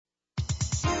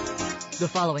The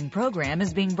following program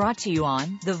is being brought to you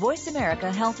on the Voice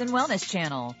America Health and Wellness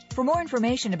Channel. For more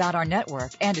information about our network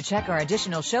and to check our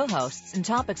additional show hosts and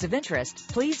topics of interest,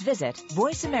 please visit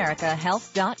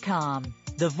voiceamericahealth.com.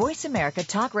 The Voice America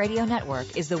Talk Radio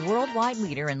Network is the worldwide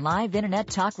leader in live Internet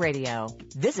talk radio.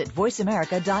 Visit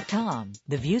voiceamerica.com.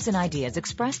 The views and ideas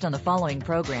expressed on the following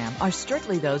program are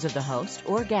strictly those of the host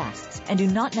or guests and do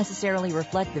not necessarily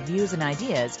reflect the views and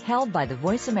ideas held by the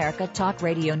Voice America Talk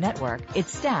Radio Network,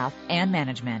 its staff, and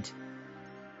management.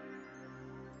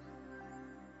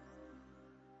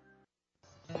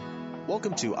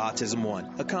 Welcome to Autism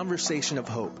One, a conversation of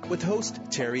hope with host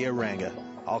Terry Aranga.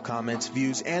 All comments,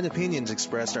 views, and opinions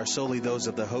expressed are solely those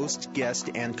of the host, guest,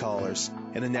 and callers.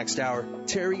 In the next hour,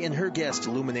 Terry and her guest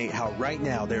illuminate how right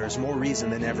now there is more reason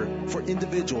than ever for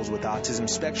individuals with autism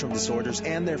spectrum disorders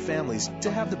and their families to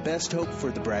have the best hope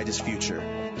for the brightest future.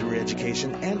 Through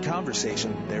education and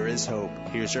conversation, there is hope.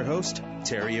 Here's your host,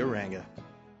 Terry Aranga.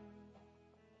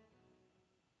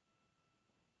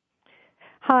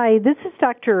 Hi, this is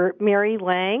Dr. Mary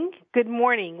Lang. Good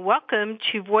morning. Welcome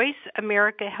to Voice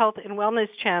America Health and Wellness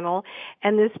Channel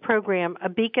and this program, A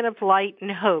Beacon of Light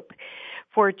and Hope,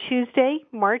 for Tuesday,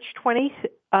 March 26th.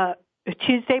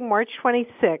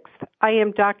 I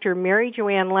am Dr. Mary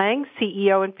Joann Lang,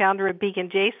 CEO and founder of Beacon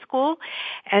Day School,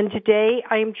 and today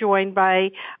I am joined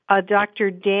by Dr.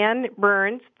 Dan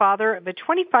Burns, father of a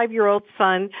 25-year-old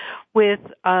son with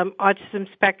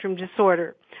autism spectrum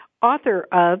disorder, author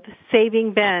of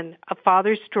Saving Ben, A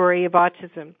Father's Story of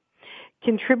Autism,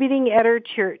 contributing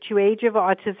editor to Age of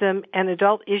Autism and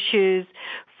Adult Issues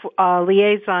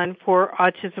liaison for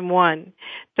Autism One.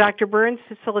 Dr. Burns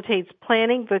facilitates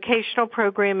planning, vocational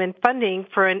program, and funding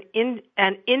for an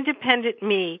independent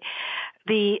me,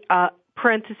 the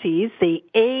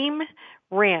AIM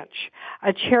Ranch,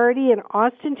 a charity in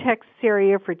Austin, Texas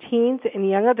area for teens and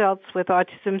young adults with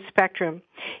autism spectrum.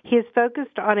 He is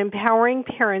focused on empowering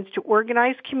parents to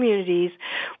organize communities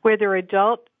where their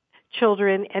adult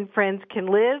children and friends can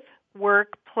live,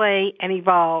 work, play, and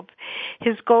evolve.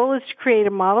 His goal is to create a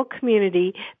model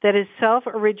community that is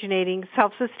self-originating,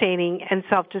 self-sustaining, and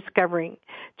self-discovering.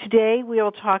 Today, we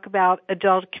will talk about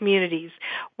adult communities.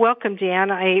 Welcome,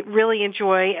 Dan. I really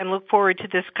enjoy and look forward to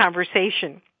this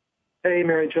conversation. Hey,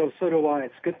 Mary Jo, so do I.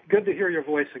 It's good to hear your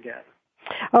voice again.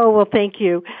 Oh, well, thank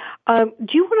you.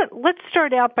 Let's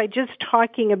start out by just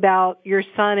talking about your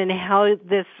son and how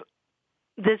this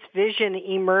vision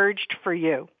emerged for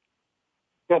you.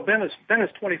 Well, Ben is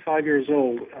 25 years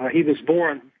old. He was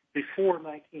born before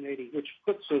 1980, which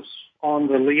puts us on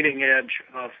the leading edge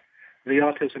of the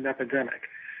autism epidemic.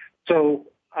 So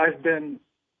I've been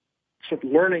sort of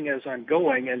learning as I'm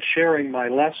going and sharing my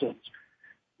lessons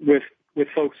with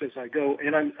folks as I go,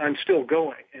 and I'm still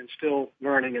going and still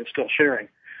learning and still sharing.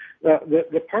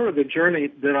 The part of the journey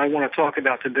that I want to talk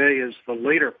about today is the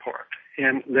later part,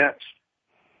 and that's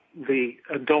the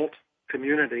adult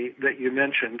community that you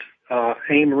mentioned,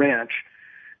 AIM Ranch,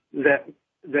 that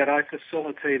I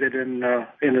facilitated in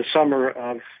the summer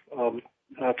of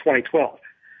 2012.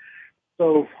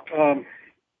 So,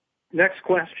 next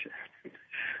question.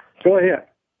 Go ahead.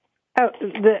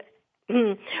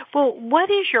 Well,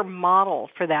 what is your model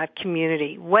for that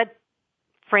community? What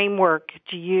framework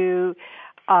do you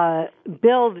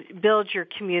build your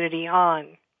community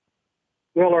on?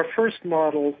 Well, our first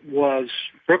model was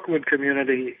Brookwood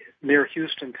Community near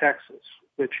Houston, Texas,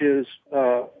 which is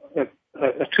a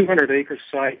 200-acre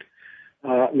site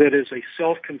that is a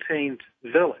self-contained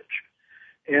village,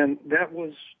 and that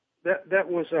was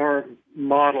our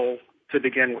model to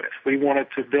begin with. We wanted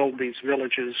to build these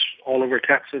villages all over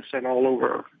Texas and all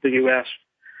over the U.S.,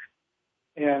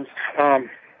 and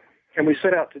we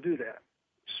set out to do that.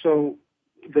 So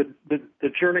the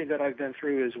journey that I've been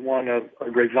through is one of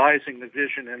revising the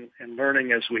vision and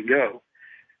learning as we go,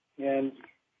 and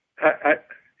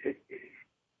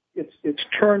it's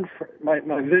turned.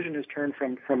 My vision has turned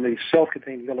from these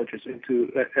self-contained villages into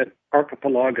an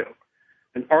archipelago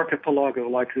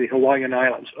like the Hawaiian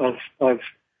Islands of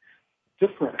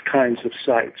different kinds of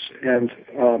sites and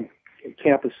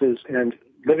campuses and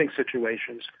living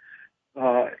situations,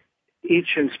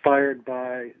 each inspired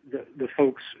by the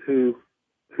folks who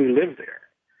live there.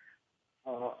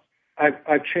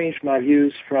 I've changed my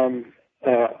views from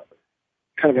kind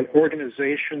of an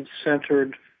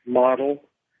organization-centered model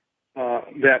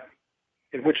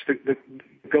in which the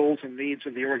goals and needs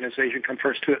of the organization come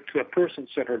first to a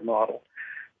person-centered model,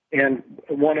 and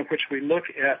one in which we look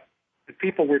at the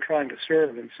people we're trying to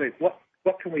serve and say, what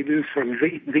can we do for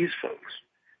these folks?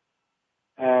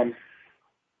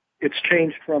 It's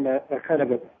changed from a kind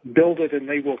of a build it and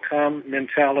they will come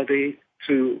mentality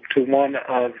to one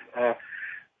of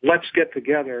let's get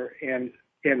together and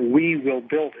we will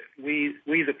build it. We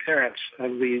the parents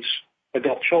of these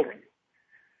adult children.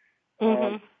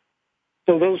 Mm-hmm.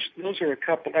 So those are a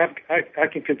couple. I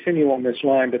can continue on this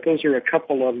line, but those are a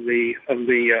couple of the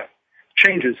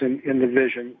changes in the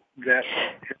vision that.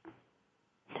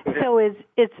 So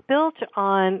it's built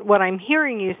on what I'm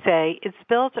hearing you say. It's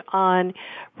built on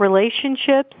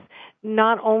relationships,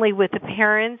 not only with the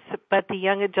parents, but the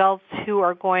young adults who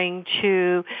are going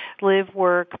to live,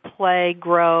 work, play,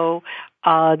 grow,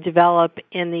 develop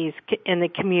in the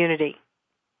community.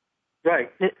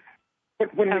 Right.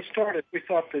 When we started, we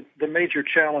thought that the major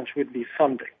challenge would be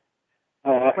funding.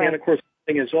 Right. And, of course,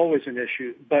 funding is always an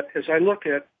issue. But as I look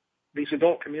at these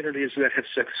adult communities that have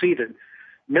succeeded,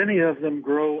 many of them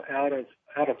grow out of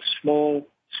small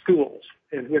schools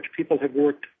in which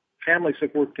families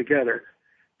have worked together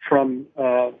from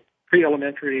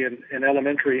pre-elementary and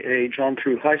elementary age on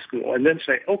through high school, and then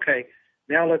say, okay,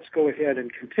 now let's go ahead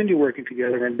and continue working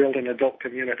together and build an adult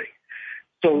community.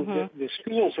 So the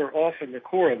schools are often the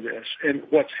core of this, and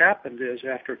what's happened is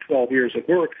after 12 years of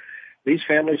work, these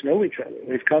families know each other.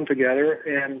 They've come together,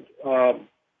 and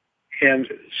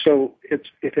so it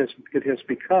has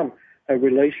become a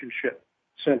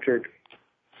relationship-centered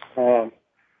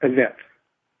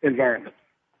environment.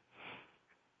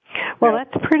 Well,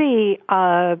 that's pretty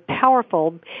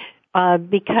powerful.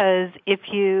 Because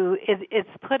it's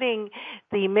putting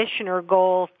the mission or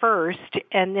goal first,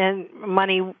 and then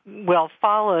money will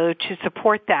follow to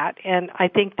support that. And I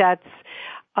think that's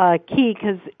key,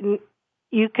 because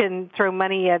you can throw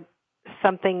money at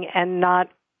something and not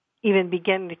even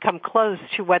begin to come close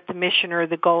to what the mission or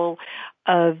the goal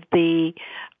of the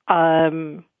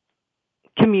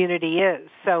community is.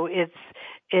 So it's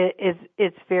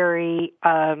very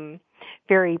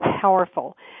very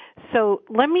powerful. So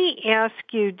let me ask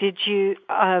you, do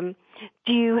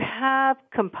you have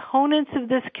components of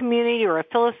this community or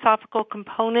philosophical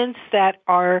components that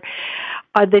are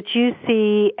that you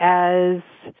see as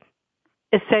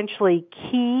essentially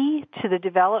key to the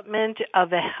development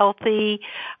of a healthy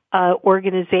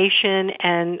organization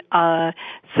and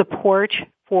support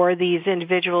for these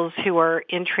individuals who are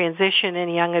in transition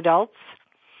and young adults?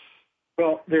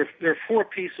 Well, there are four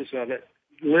pieces of it: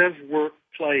 live, work,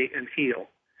 play, and heal.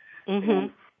 Mm-hmm.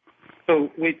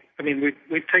 So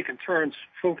we've taken turns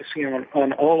focusing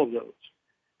on all of those.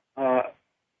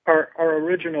 Our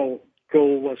original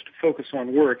goal was to focus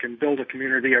on work and build a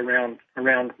community around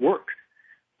work.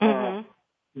 Mm-hmm.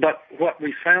 But what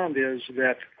we found is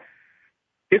that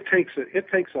it takes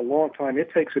a long time.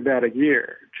 It takes about a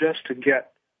year just to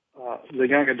get the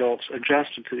young adults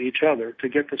adjusted to each other, to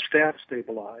get the staff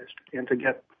stabilized, and to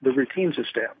get the routines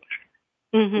established.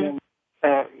 Mm-hmm.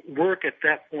 Work at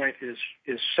that point is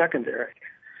secondary.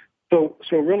 So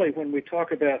really, when we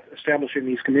talk about establishing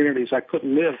these communities, I put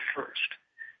live first,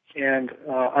 and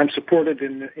I'm supported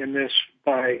in this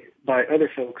by other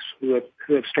folks who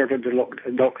have started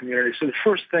adult communities. So the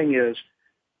first thing is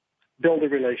build the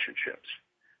relationships.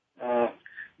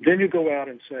 Then you go out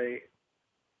and say,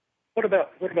 what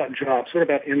about jobs? What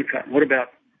about income? What about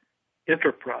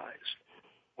enterprise?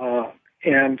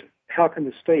 And how can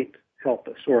the state help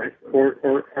us, or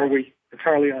are we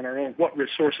entirely on our own? What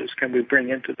resources can we bring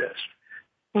into this?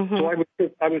 Mm-hmm. So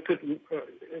I would put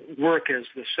work as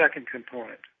the second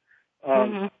component.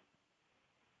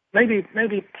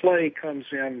 Maybe play comes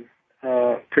in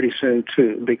pretty soon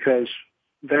too, because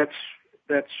that's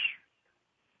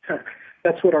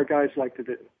what our guys like to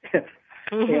do.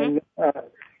 Mm-hmm. And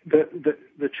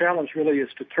the challenge really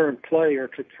is to turn play, or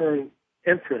to turn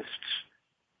interests,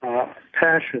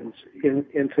 passions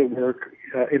into work,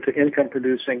 into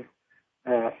income-producing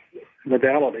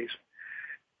modalities.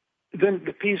 Then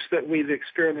the piece that we've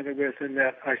experimented with, and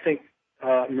that I think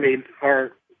made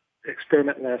our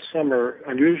experiment last summer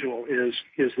unusual, is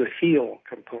the heal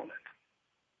component.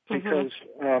 Because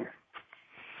I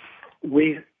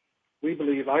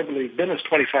believe Ben is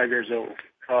 25 years old.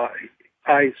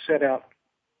 I set out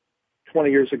 20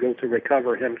 years ago to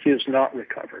recover him. He has not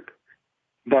recovered.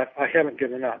 But I haven't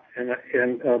given up. And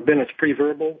Ben is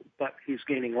pre-verbal, but he's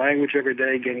gaining language every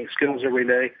day, gaining skills every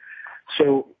day.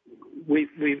 So we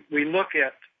look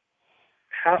at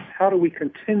how do we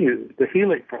continue the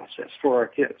healing process for our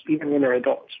kids, even when they're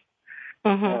adults.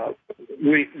 Mm-hmm.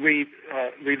 We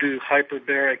do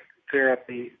hyperbaric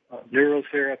therapy,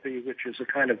 neurotherapy, which is a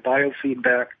kind of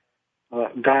biofeedback,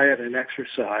 diet and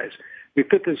exercise. We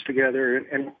put this together,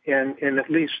 and in at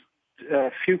least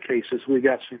a few cases, we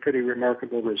got some pretty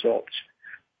remarkable results.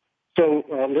 So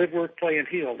live, work, play, and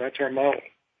heal. That's our model.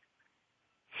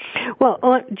 Well,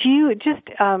 do you, just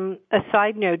a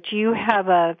side note, do you have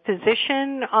a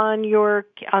physician on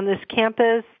this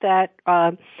campus that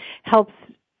helps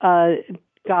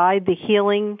guide the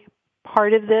healing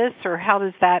part of this, or how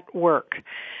does that work?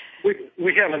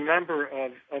 We have a number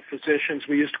of physicians.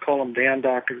 We used to call them Dan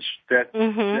doctors that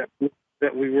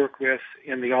we work with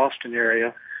in the Austin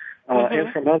area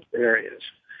and from other areas.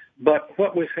 But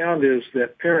what we found is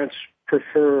that parents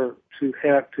prefer to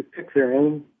pick their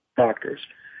own doctors,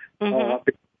 and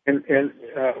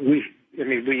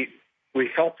we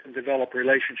help them develop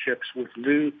relationships with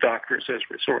new doctors as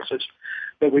resources,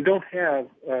 but we don't have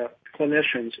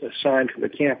clinicians assigned to the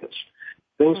campus.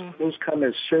 Those come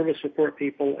as service support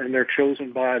people, and they're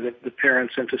chosen by the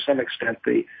parents and to some extent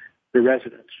the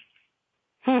residents.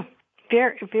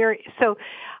 Very, very. So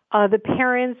the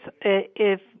parents,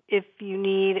 if you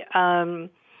need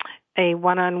a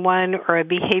one-on-one or a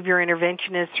behavior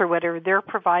interventionist or whatever, they're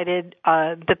provided.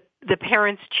 The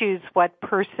parents choose what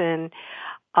person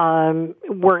or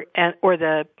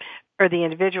the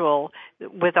individual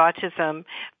with autism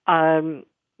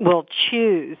will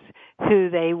choose who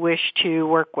they wish to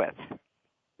work with.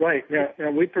 Right.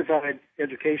 Now we provide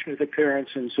education to the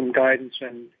parents and some guidance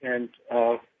and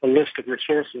a list of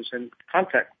resources and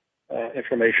contact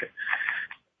information.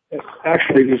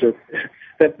 Actually,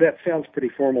 that sounds pretty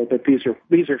formal, but these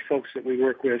are folks that we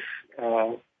work with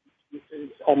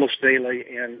almost daily,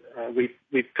 and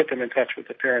we put them in touch with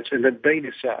the parents, and then they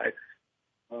decide,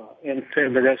 and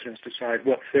the residents decide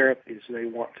what therapies they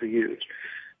want to use.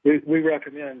 We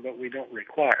recommend, but we don't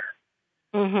require.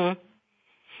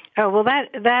 Oh, well,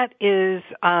 that is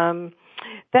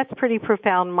that's a pretty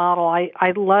profound model.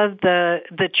 I love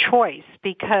the choice,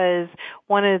 because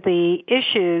one of the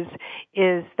issues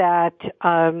is that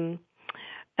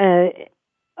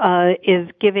is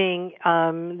giving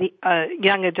the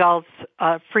young adults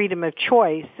freedom of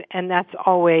choice, and that's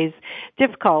always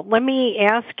difficult. Let me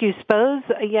ask you, suppose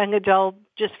a young adult,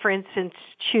 just for instance,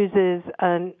 chooses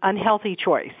an unhealthy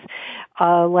choice.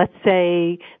 Let's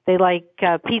say they like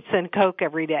pizza and Coke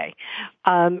every day.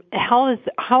 How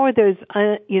are those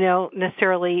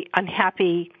necessarily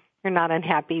unhappy, or not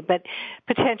unhappy, but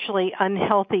potentially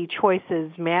unhealthy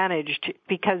choices managed?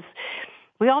 Because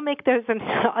we all make those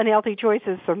unhealthy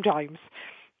choices sometimes.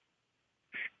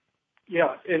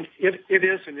 Yeah, and it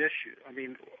is an issue. I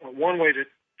mean, one way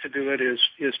to do it is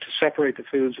to separate the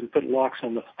foods and put locks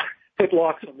on the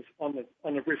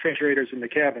refrigerators and the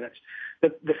cabinets.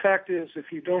 But the fact is,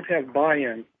 if you don't have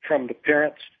buy-in from the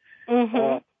parents and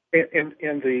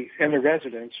the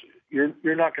residents,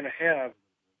 you're not going to have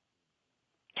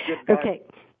good buy-in. Okay.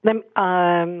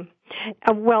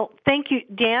 Well, thank you,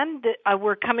 Dan.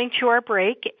 We're coming to our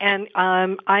break, and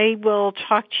I will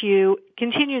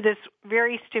continue this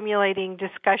very stimulating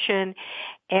discussion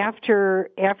after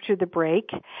the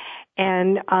break,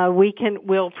 and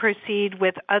we'll proceed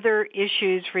with other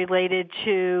issues related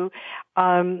to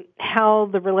how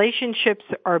the relationships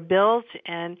are built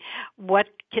and what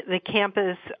the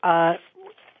campus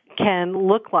can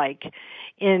look like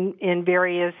in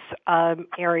various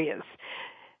areas.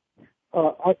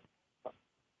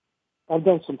 I've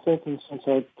done some thinking since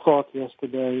I talked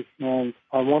yesterday, and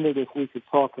I wondered if we could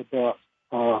talk about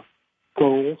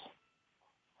goals.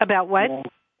 About what?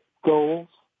 Goals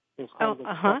is kind of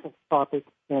a second topic,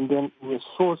 and then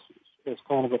resources is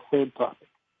kind of a third topic.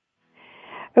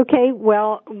 Okay,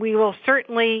 well, we will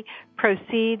certainly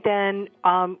proceed then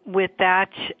with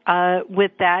that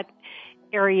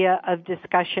area of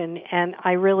discussion, and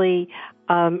I really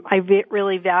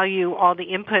value all the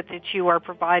input that you are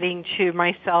providing to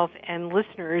myself and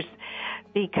listeners,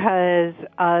 because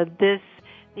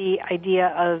the idea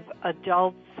of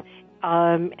adults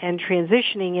and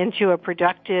transitioning into a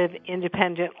productive,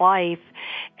 independent life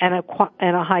and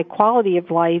a high quality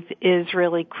of life is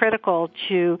really critical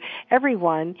to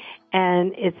everyone,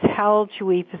 and it's how do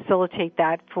we facilitate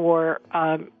that for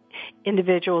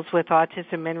individuals with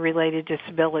autism and related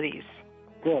disabilities.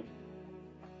 Good.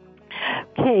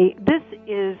 Okay, this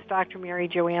is Dr. Mary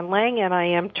Joann Lang, and I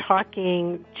am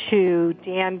talking to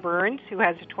Dan Burns, who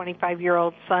has a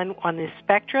 25-year-old son on the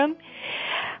spectrum.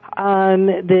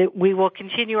 We will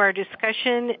continue our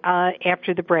discussion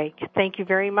after the break. Thank you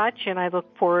very much, and I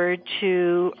look forward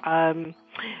to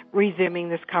resuming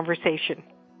this conversation.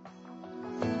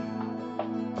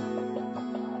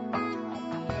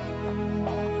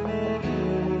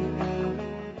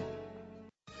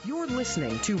 You're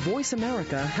listening to Voice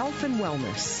America Health and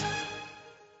Wellness.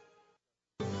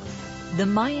 The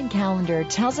Mayan calendar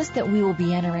tells us that we will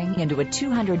be entering into a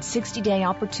 260-day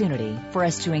opportunity for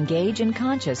us to engage in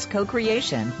conscious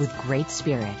co-creation with Great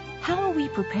Spirit. How will we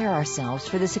prepare ourselves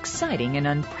for this exciting and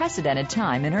unprecedented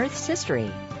time in Earth's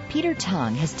history? Peter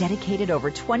Tung has dedicated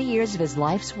over 20 years of his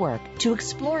life's work to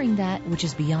exploring that which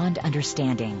is beyond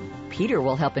understanding. Peter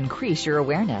will help increase your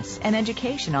awareness and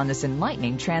education on this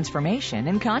enlightening transformation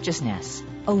in consciousness.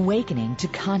 Awakening to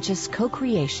Conscious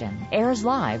Co-Creation airs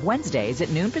live Wednesdays at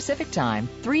noon Pacific Time,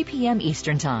 3 p.m.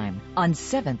 Eastern Time on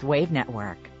 7th Wave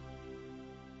Network.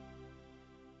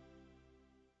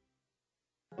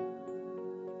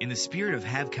 In the spirit of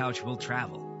Have Couch Will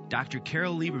Travel, Dr.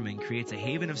 Carol Lieberman creates a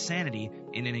haven of sanity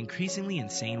in an increasingly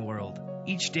insane world.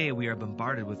 Each day we are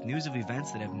bombarded with news of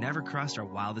events that have never crossed our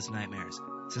wildest nightmares.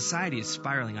 Society is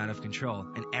spiraling out of control,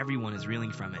 and everyone is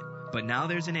reeling from it. But now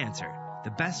there's an answer.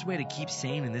 The best way to keep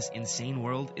sane in this insane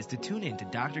world is to tune in to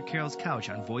Dr. Carol's Couch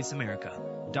on Voice America.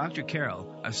 Dr.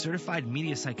 Carol, a certified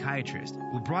media psychiatrist,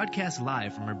 will broadcast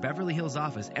live from her Beverly Hills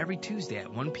office every Tuesday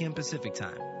at 1 p.m. Pacific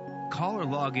Time. Call or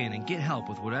log in and get help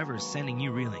with whatever is sending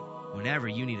you reeling, whenever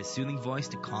you need a soothing voice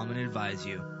to calm and advise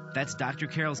you. That's Dr.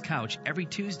 Carol's Couch every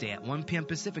Tuesday at 1 p.m.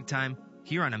 Pacific Time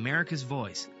here on America's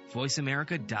Voice,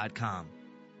 voiceamerica.com.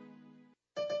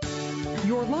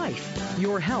 Your life,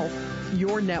 your health,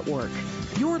 your network.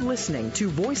 You're listening to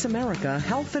Voice America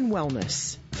Health and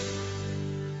Wellness.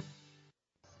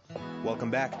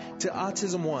 Welcome back to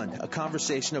Autism One, a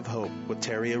conversation of hope with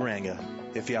Terry Aranga.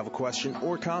 If you have a question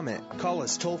or comment, call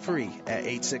us toll-free at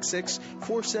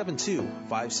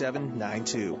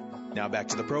 866-472-5792. Now back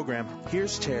to the program.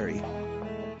 Here's Terry.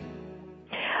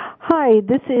 Hi,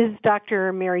 this is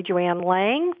Dr. Mary Joann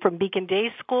Lang from Beacon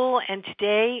Day School, and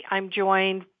today I'm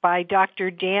joined by Dr.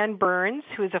 Dan Burns,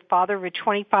 who is a father of a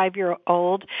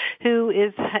 25-year-old who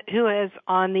is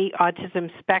on the autism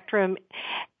spectrum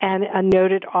and a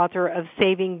noted author of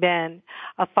Saving Ben,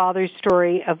 a father's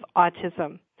story of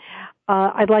autism.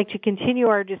 I'd like to continue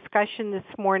our discussion this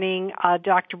morning,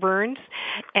 Dr. Burns,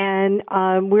 and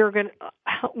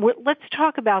let's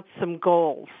talk about some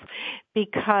goals,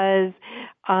 because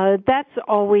that's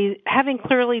always, having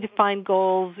clearly defined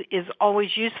goals is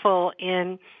always useful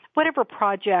in whatever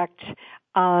project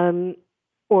or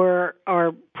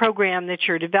program that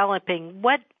you're developing.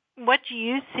 What do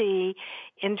you see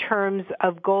in terms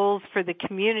of goals for the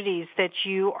communities that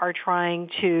you are trying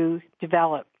to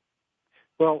develop?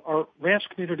 Well, our ranch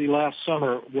community last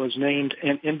summer was named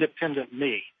an independent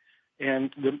me,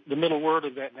 and the middle word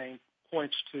of that name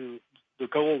points to the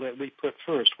goal that we put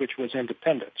first, which was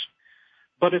independence.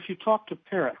 But if you talk to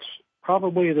parents,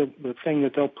 probably the thing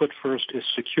that they'll put first is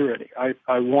security.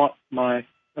 I want my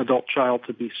adult child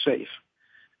to be safe.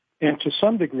 And to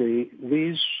some degree,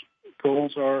 these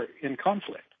goals are in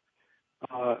conflict.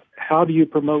 How do you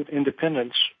promote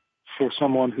independence for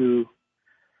someone who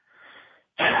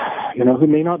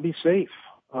may not be safe?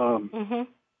 One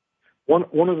of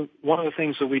the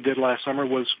things that we did last summer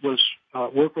was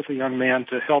work with a young man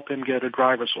to help him get a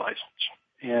driver's license.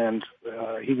 And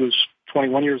he was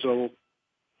 21 years old,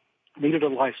 needed a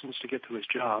license to get to his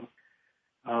job.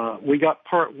 We got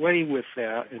part way with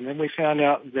that, and then we found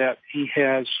out that he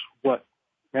has what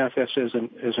manifests as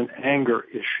an anger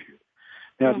issue.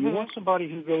 Now, do you want somebody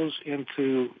who goes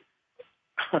into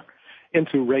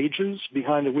rages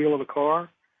behind the wheel of a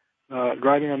car,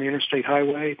 driving on the interstate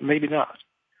highway? Maybe not.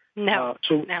 No.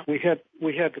 We had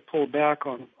to pull back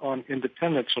on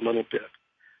independence a little bit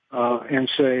and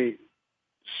say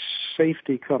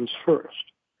safety comes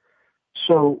first.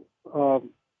 So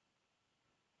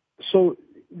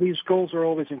these goals are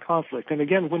always in conflict. And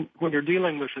again, when you're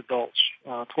dealing with adults,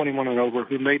 21 and over,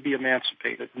 who may be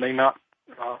emancipated, may not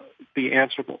be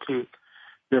answerable to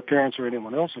their parents or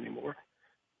anyone else anymore,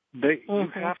 you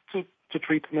have to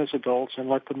treat them as adults and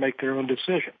let them make their own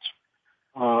decisions.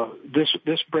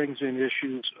 This brings in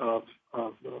issues of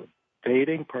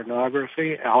dating,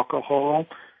 pornography, alcohol,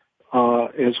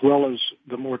 as well as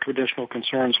the more traditional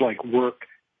concerns like work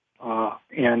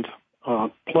and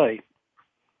play.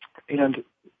 And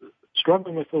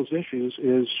struggling with those issues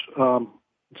is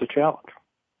it's a challenge.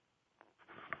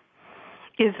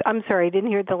 I'm sorry, I didn't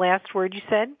hear the last word you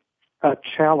said. A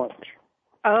challenge.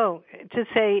 Oh, to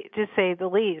say the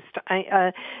least.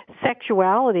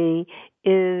 Sexuality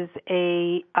is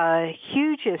a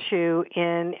huge issue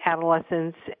in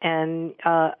adolescence and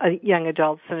young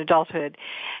adults and adulthood,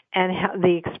 and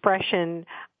the expression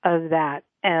of that,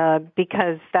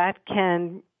 because that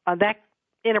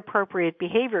inappropriate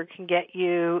behavior can get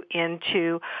you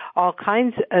into all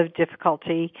kinds of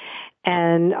difficulty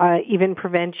and even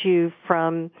prevent you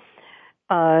from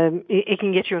it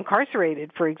can get you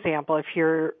incarcerated, for example, if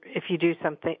you do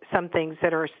some things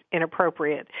that are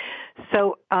inappropriate.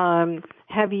 So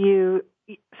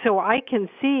so I can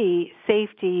see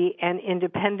safety and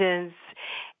independence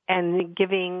and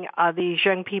giving these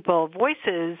young people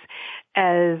voices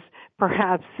as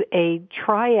perhaps a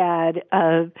triad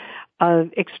of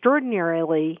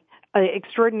extraordinary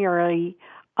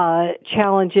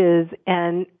challenges,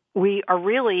 and we are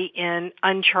really in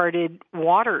uncharted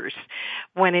waters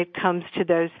when it comes to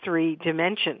those three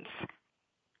dimensions.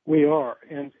 We are,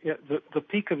 and the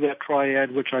peak of that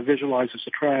triad, which I visualize as a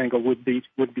triangle, would be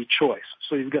choice.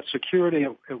 So you've got security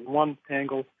at one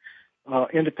angle,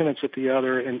 independence at the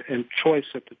other, and choice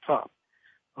at the top.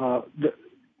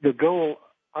 The goal,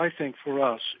 I think, for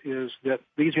us is that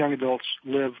these young adults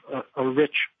live a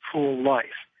rich, full life,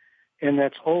 and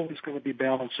that's always going to be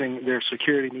balancing their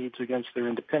security needs against their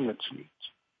independence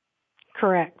needs.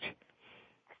 Correct.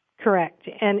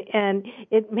 And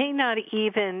it may not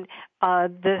even,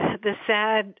 the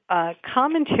sad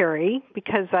commentary,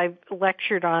 because I've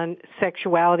lectured on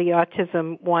sexuality,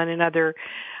 autism, one and other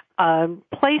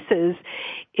places,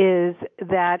 is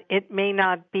that it may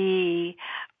not be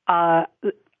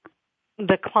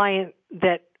the client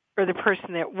or the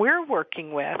person that we're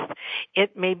working with.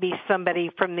 It may be somebody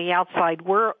from the outside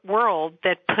world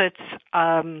that puts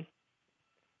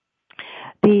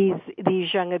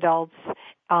these young adults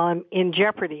in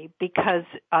jeopardy, because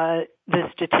the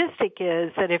statistic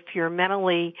is that if you're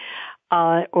mentally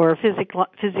or physically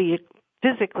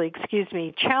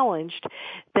challenged,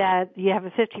 that you have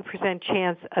a 50%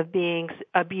 chance of being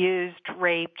abused,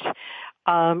 raped,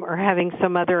 or having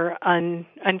some other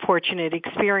unfortunate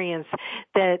experience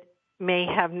that may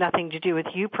have nothing to do with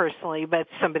you personally, but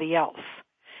somebody else.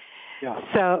 Yeah.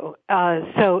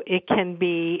 So it can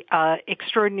be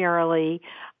extraordinarily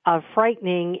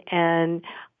frightening, and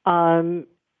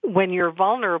when you're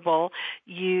vulnerable,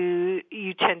 you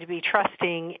tend to be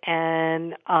trusting,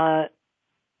 and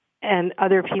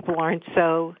other people aren't,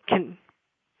 so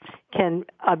can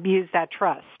abuse that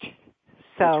trust.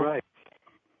 So, that's right.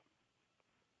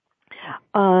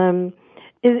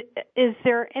 Is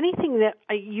there anything that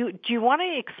do you want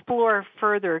to explore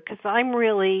further? Because I'm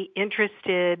really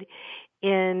interested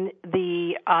in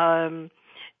the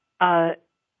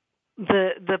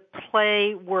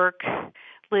play, work,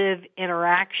 live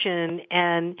interaction,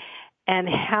 and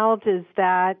how does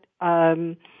that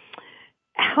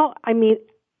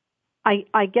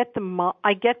I get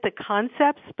the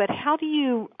concepts, but how do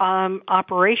you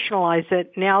operationalize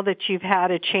it now that you've had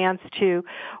a chance to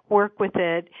work with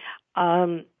it,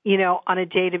 on a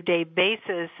day-to-day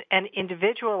basis, and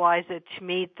individualize it to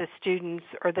meet the students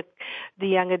or the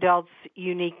young adults'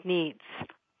 unique needs?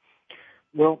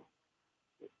 Well,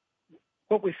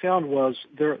 what we found was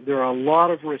there are a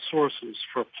lot of resources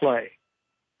for play,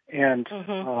 and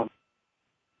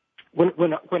when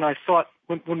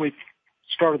we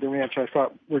started the ranch, I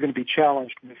thought we're going to be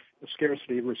challenged with the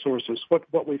scarcity of resources.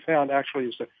 What we found actually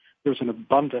is that there's an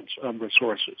abundance of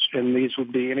resources, and these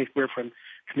would be anywhere from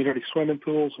community swimming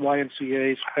pools,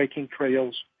 YMCAs, hiking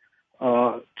trails,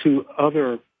 to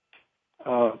other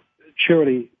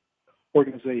charity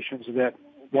organizations that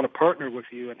want to partner with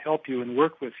you and help you and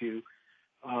work with you.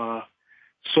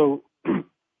 So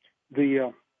we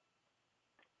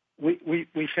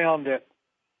found that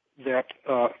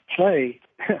play,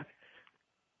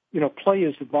 play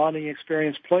is the bonding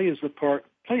experience. Play is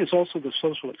also the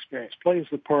social experience. Play is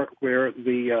the part where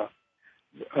the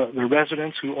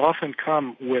residents, who often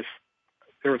come with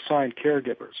their assigned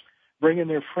caregivers, bring in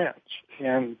their friends,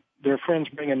 and their friends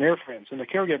bring in their friends, and the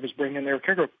caregivers bring in their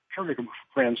caregiver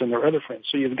friends and their other friends.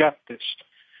 So you've got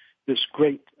this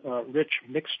great rich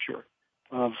mixture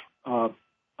of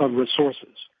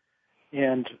resources,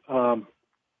 and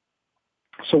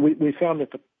so we found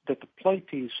that the play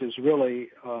piece is really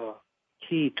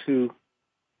key to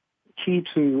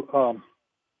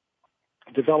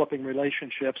developing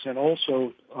relationships, and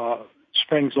also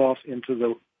springs off into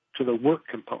the work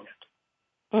component.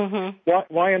 Mm-hmm.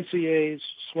 YMCAs,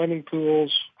 swimming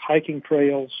pools, hiking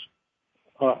trails,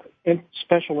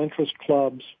 special interest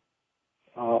clubs,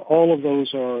 all of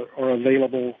those are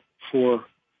available for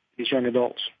these young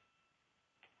adults.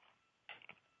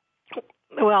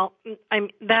 Well,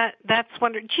 that's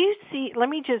wonderful. Do you see? Let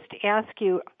me just ask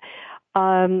you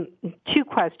two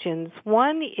questions.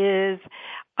 One is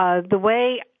the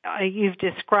way you've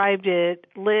described it: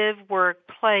 live, work,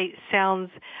 play sounds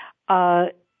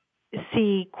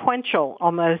sequential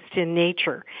almost in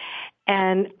nature,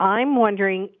 and I'm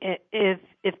wondering if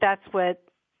that's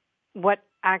what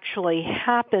actually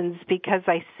happens, because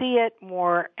I see it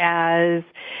more as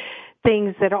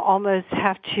things that almost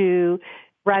have to,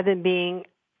 rather than being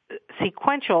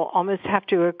sequential, almost have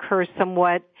to occur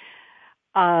somewhat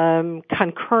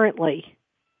concurrently.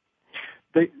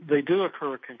 They do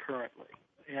occur concurrently,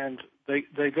 and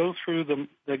they go through the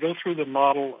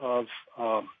model of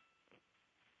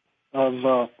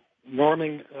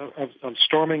norming, of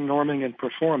storming, norming, and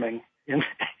performing, and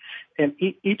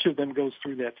each of them goes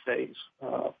through that phase.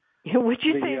 Would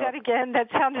you say that again?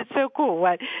 That sounded so cool.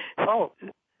 What?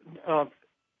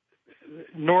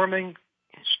 Norming,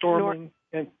 storming,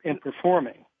 and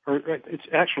performing. Or it's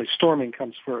actually storming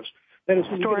comes first. That is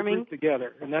when you get a group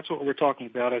together, and that's what we're talking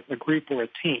about, a group or a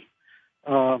team.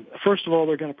 First of all,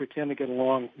 they're going to pretend to get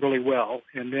along really well,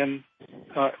 and then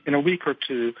in a week or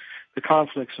two, the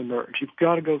conflicts emerge. You've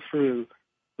got to go through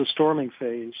the storming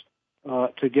phase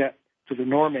to get to the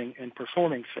norming and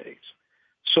performing phase.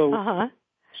 So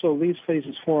these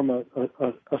phases form a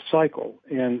cycle,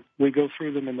 and we go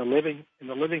through them in the living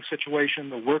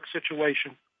situation, the work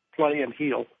situation, play, and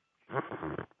heal.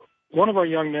 One of our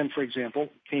young men, for example,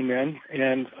 came in,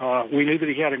 and we knew that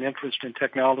he had an interest in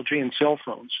technology and cell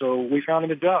phones, so we found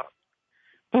him a job.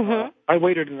 I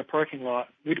waited in the parking lot.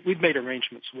 We'd made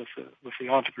arrangements with the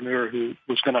entrepreneur who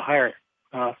was going to hire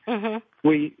him.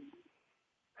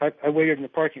 I waited in the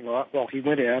parking lot while he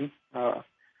went in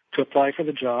to apply for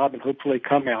the job and hopefully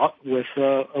come out with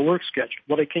a work schedule.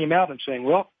 Well, he came out and saying,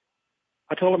 "Well,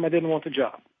 I told him I didn't want the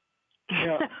job."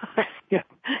 Yeah.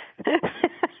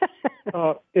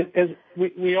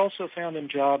 We also found him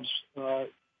jobs,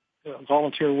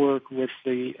 volunteer work with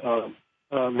the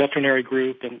veterinary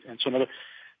group and some other.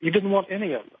 He didn't want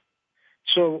any of them.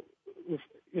 So, it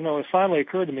finally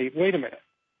occurred to me, wait a minute,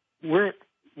 we're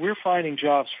finding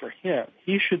jobs for him.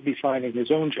 He should be finding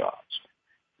his own jobs.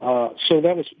 So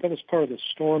that was part of the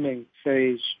storming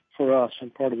phase for us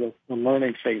and part of the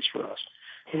learning phase for us.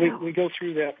 And we go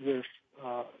through that with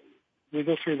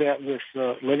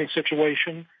living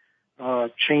situation,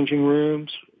 changing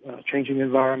rooms, changing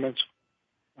environments,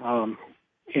 and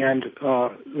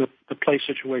the play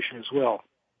situation as well.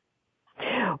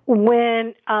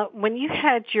 When you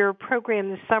had your program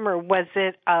this summer, was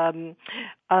it a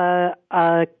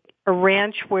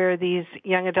ranch where these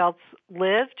young adults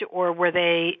lived, or was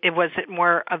it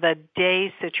more of a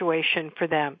day situation for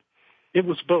them? It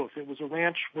was both. It was a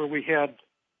ranch where we had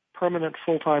permanent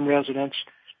full-time residents.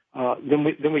 Then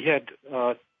we had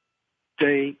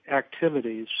day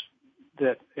activities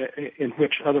in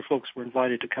which other folks were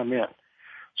invited to come in.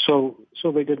 So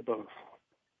they did both.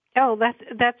 Oh,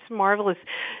 that's marvelous.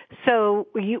 So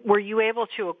were you able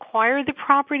to acquire the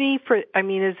property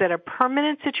is it a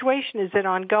permanent situation? Is it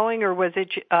ongoing, or was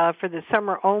it for the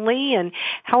summer only? And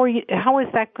how is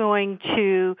that going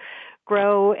to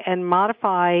grow and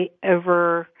modify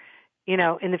over, in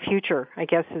the future, I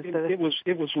guess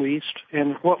it was leased,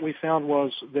 and what we found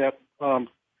was that the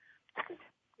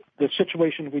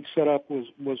situation we'd set up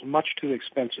was much too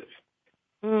expensive.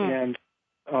 And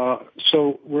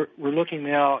so we're looking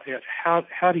now at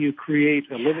how do you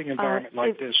create a living environment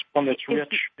like this, one that's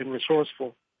rich and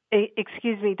resourceful.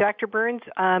 Excuse me, Dr. Burns,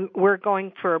 we're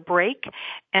going for a break,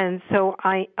 and so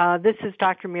this is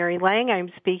Dr. Mary Lang. I'm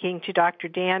speaking to Dr.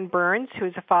 Dan Burns, who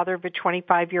is a father of a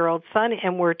 25-year-old son,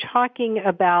 and we're talking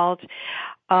about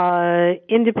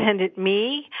Independent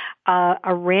Me,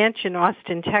 a ranch in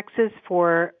Austin, Texas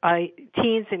for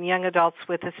teens and young adults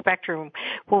with a spectrum.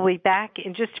 We'll be back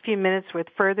in just a few minutes with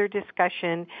further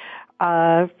discussion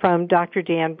from Dr.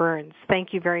 Dan Burns.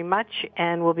 Thank you very much,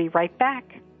 and we'll be right back.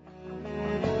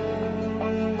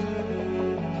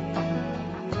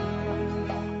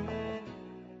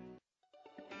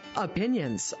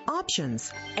 Opinions,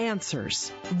 options,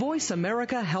 answers. Voice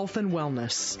America Health and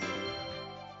Wellness.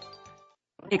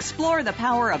 Explore the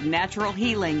power of natural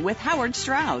healing with Howard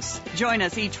Strauss. Join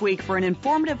us each week for an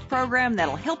informative program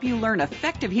that'll help you learn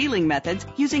effective healing methods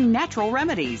using natural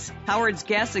remedies. Howard's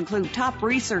guests include top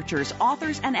researchers,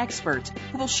 authors, and experts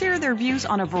who will share their views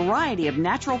on a variety of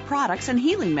natural products and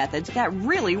healing methods that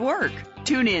really work.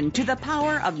 Tune in to The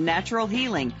Power of Natural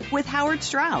Healing with Howard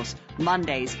Strauss,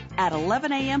 Mondays at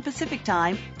 11 a.m. Pacific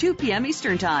Time, 2 p.m.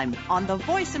 Eastern Time on the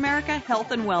Voice America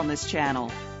Health and Wellness Channel.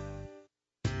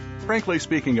 Frankly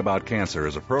Speaking About Cancer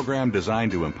is a program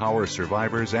designed to empower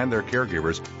survivors and their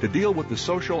caregivers to deal with the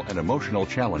social and emotional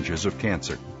challenges of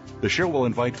cancer. The show will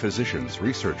invite physicians,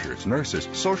 researchers, nurses,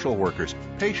 social workers,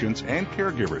 patients, and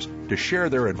caregivers to share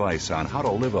their advice on how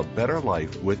to live a better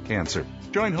life with cancer.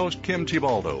 Join host Kim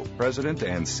Tibaldo, President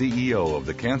and CEO of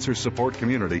the Cancer Support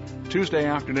Community, Tuesday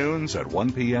afternoons at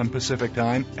 1 p.m. Pacific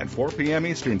Time and 4 p.m.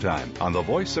 Eastern Time on the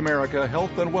Voice America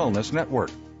Health and Wellness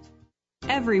Network.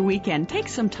 Every weekend, take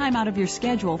some time out of your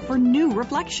schedule for New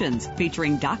Reflections,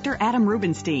 featuring Dr. Adam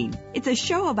Rubenstein. It's a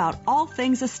show about all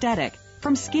things aesthetic,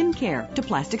 from skincare to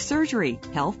plastic surgery,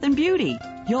 health and beauty.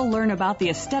 You'll learn about the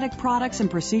aesthetic products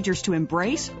and procedures to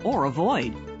embrace or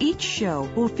avoid. Each show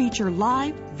will feature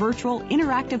live, virtual,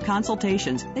 interactive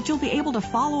consultations that you'll be able to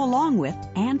follow along with,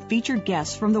 and featured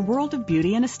guests from the world of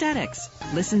beauty and aesthetics.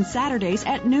 Listen Saturdays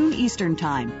at noon Eastern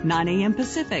Time, 9 a.m.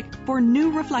 Pacific, for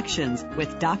New Reflections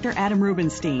with Dr. Adam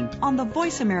Rubenstein on the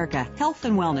Voice America Health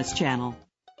and Wellness Channel.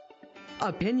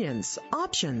 Opinions,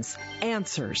 options,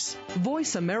 answers.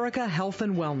 Voice America Health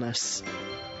and Wellness.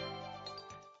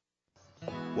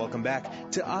 Welcome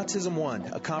back to Autism One,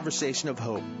 a conversation of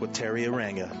hope with Terry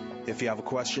Aranga. If you have a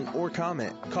question or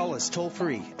comment, call us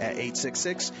toll-free at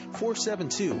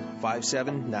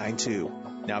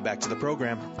 866-472-5792. Now back to the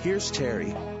program. Here's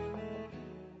Terry.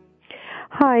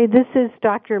 Hi, this is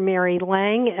Dr. Mary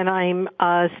Lang, and I'm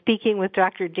speaking with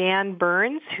Dr. Dan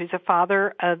Burns, who's a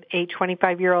father of a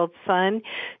 25-year-old son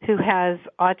who has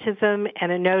autism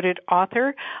and a noted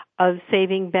author of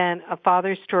Saving Ben, A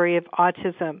Father's Story of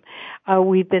Autism.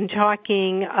 We've been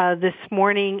talking this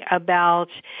morning about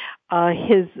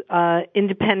his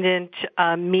Independent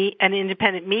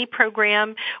Me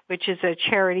program, which is a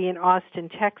charity in Austin,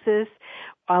 Texas,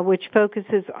 which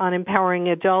focuses on empowering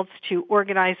adults to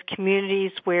organize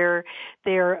communities where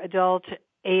their adult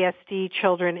ASD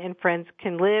children and friends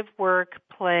can live, work,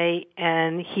 play,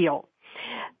 and heal.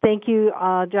 Thank you,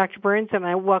 Dr. Burns, and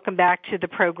I welcome back to the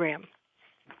program.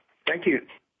 Thank you.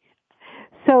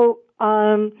 So,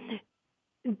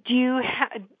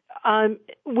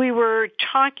 we were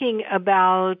talking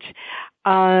about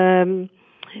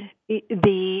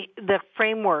the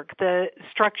framework, the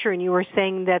structure, and you were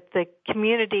saying that the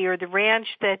community or the ranch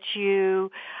that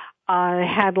you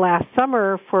had last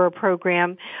summer for a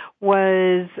program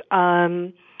was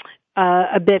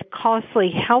a bit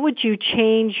costly. How would you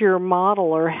change your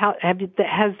model, or how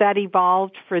has that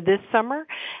evolved for this summer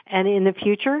and in the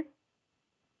future?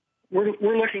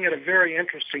 We're looking at a very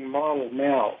interesting model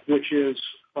now, which is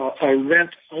a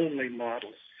rent-only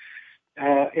model.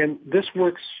 And this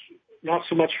works not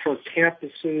so much for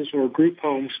campuses or group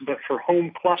homes, but for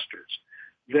home clusters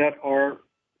that are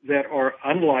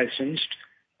unlicensed,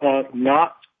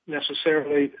 not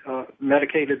necessarily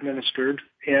Medicaid administered,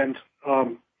 and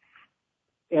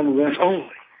rent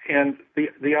only. And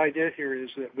the idea here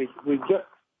is that we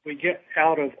get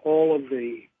out of all of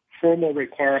the formal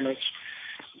requirements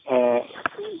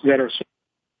that are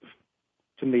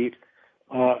to meet,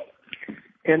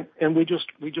 and we just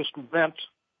rent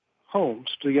homes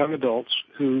to young adults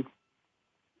who,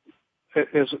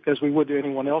 as we would to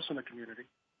anyone else in the community,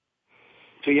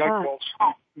 to young adults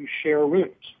who share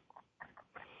rooms.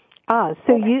 So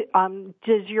you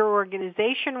does your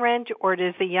organization rent, or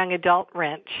does the young adult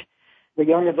rent? The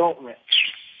young adult rents.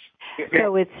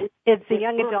 So it's the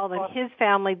young adult and his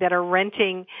family that are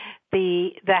renting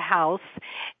the house,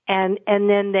 and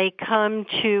then they come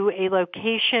to a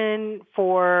location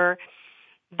for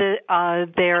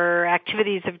their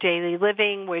activities of daily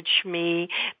living, which may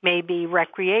be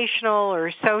recreational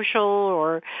or social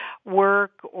or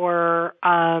work, or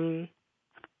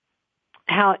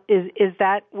how is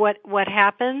that what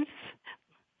happens?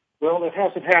 Well, it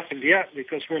hasn't happened yet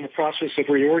because we're in the process of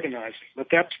reorganizing. But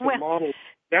that's the model.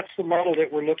 That's the model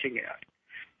that we're looking at.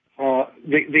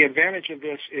 The advantage of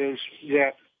this is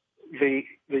that the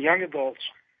young adults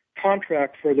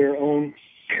contract for their own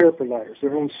care providers,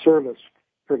 their own service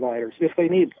providers, if they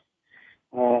need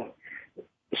them.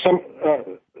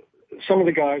 Some of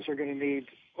the guys are going to need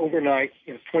overnight,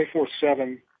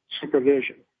 24/7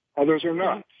 supervision. Others are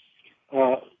not.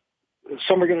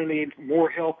 Some are going to need more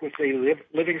help with their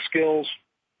living skills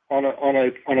on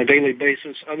a daily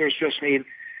basis. Others just need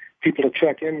people to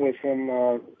check in with them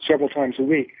several times a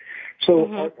week.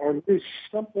 So our new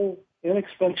simple,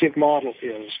 inexpensive model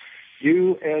is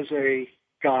you as a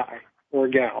guy or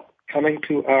gal coming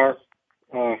to our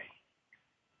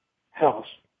house,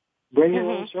 bring your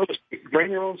own service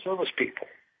people.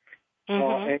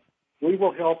 And we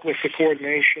will help with the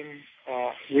coordination.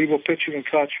 We will put you in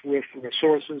touch with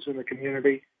resources in the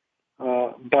community.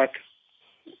 But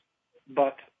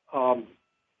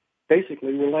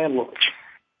basically, we're landlords.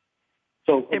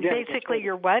 So again, basically,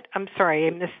 you're what? I'm sorry, I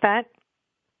missed that.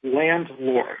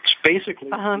 Landlords.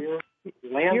 Basically, we're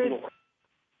landlords.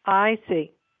 I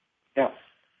see. Yeah.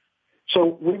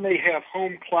 So we may have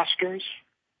home clusters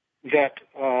that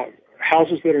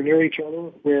houses that are near each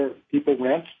other where people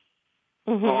rent.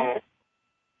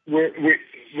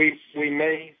 We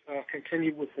may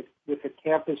continue with the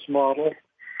campus model,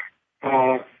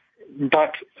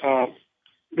 but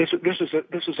this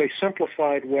is a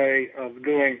simplified way of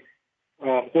doing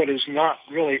what is not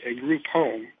really a group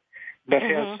home, but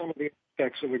has some of the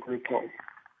aspects of a group home.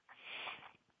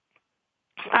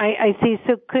 I see.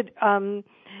 So could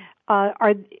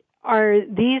are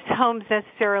these homes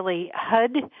necessarily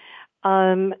HUD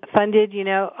funded?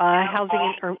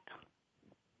 Housing or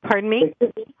pardon me?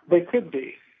 They could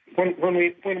be. When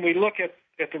we look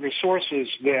at the resources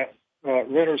that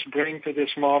renters bring to this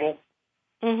model,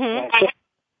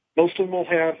 most of them will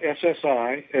have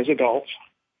SSI as adults.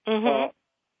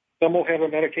 Some will have a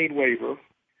Medicaid waiver.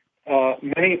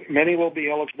 Many will be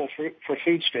eligible for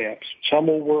food stamps. Some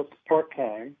will work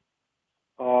part-time.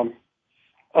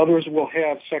 Others will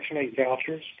have Section 8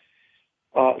 vouchers.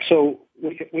 So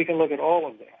we can look at all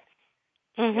of that.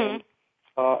 And,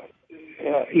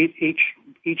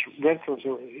 each renter's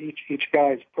or each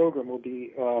guy's program will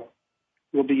be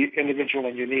individual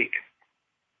and unique.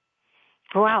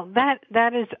 Wow,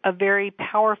 that is a very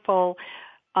powerful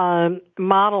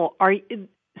model.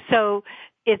 So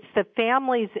it's the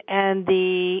families and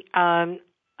the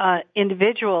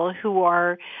individual who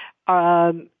are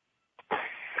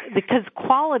because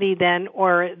quality then,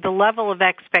 or the level of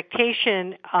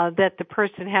expectation that the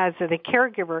person has or the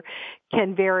caregiver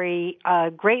can vary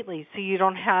greatly. So you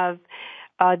don't have.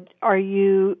 Are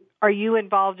you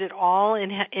involved at all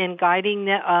in guiding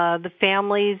the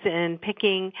families and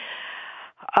picking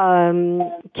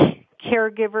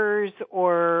caregivers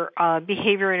or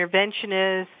behavior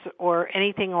interventionists or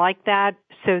anything like that,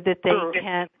 so that they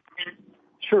can?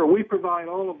 Sure, we provide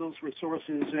all of those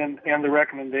resources and the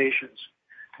recommendations.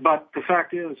 But the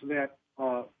fact is that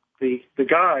the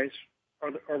guys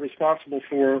are responsible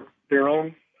for their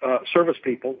own service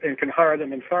people and can hire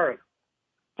them and fire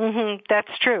them.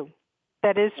 That's true.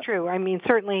 That is true. I mean,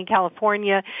 certainly in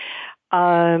California,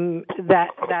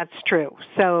 that's true.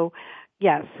 So,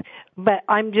 yes. But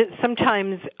I'm just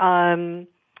sometimes, again,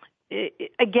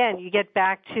 you get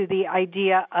back to the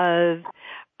idea of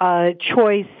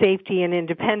choice, safety, and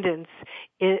independence.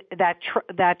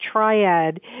 That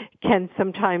triad can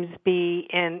sometimes be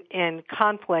in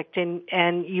conflict,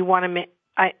 and you want to.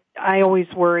 I always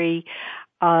worry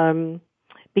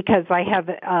because I have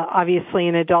obviously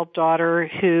an adult daughter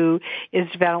who is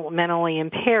developmentally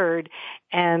impaired,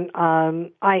 and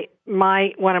one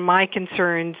of my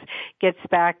concerns gets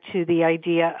back to the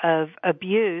idea of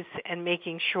abuse and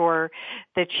making sure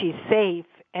that she's safe,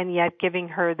 and yet giving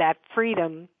her that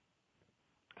freedom.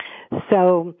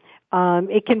 So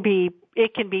it can be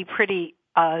pretty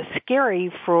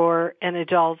scary for an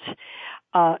adult.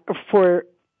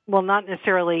 Not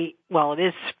necessarily. Well, it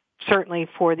is certainly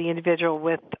for the individual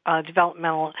with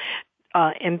developmental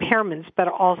impairments, but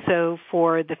also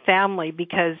for the family,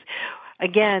 because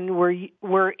again,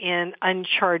 we're in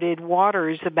uncharted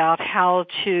waters about how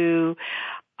to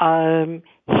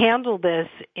handle this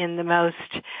in the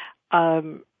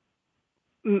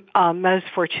most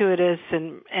fortuitous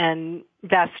and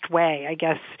best way, I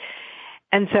guess.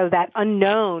 And so that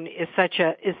unknown is such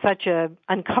a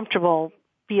uncomfortable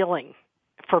feeling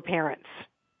for parents.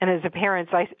 And as a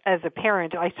parent, I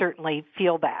certainly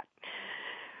feel that.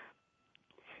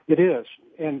 It is,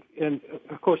 and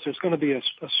of course, there's going to be a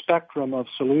spectrum of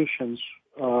solutions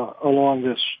along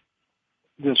this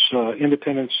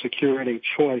independence, security,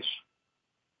 choice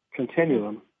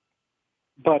continuum.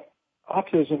 But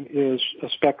autism is a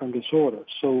spectrum disorder,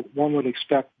 so one would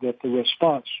expect that the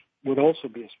response would also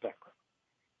be a spectrum.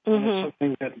 And it's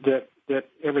something that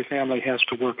every family has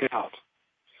to work out.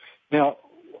 Now,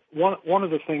 one of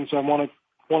the things I wanted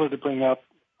to bring up,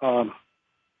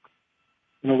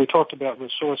 we talked about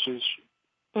resources.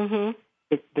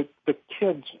 The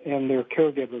kids and their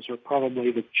caregivers are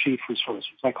probably the chief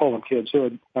resources. I call them kids; they're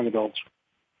young adults.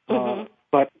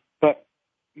 But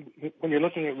when you're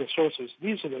looking at resources,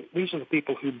 these are the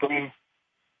people who bring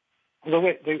the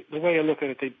way I look at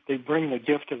it. They bring the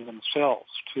gift of themselves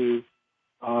to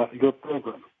your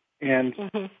program,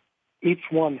 and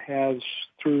each one has,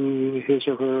 through his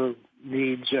or her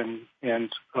needs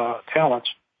and talents,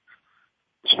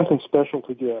 something special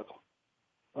to give.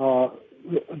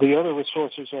 The other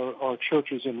resources are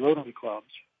churches and Rotary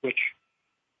clubs, which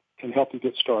can help you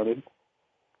get started.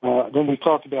 Then we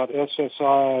talked about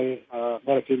SSI,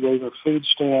 Medicaid waiver, food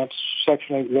stamps,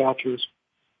 Section 8 vouchers.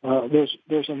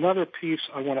 There's another piece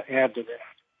I want to add to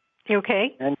that.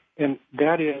 Okay. And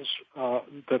that is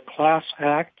the Class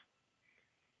Act.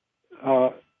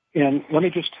 And let me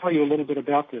just tell you a little bit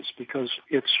about this, because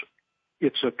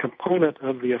it's a component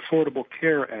of the Affordable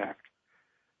Care Act,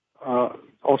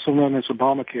 also known as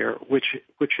Obamacare,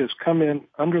 which has come in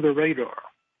under the radar.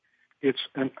 It's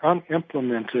an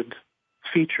unimplemented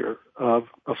feature of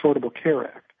Affordable Care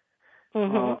Act.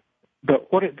 Mm-hmm.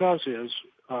 But what it does is,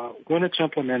 when it's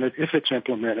implemented, if it's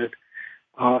implemented,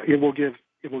 it will give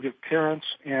parents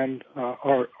and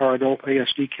our adult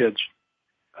ASD kids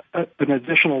an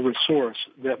additional resource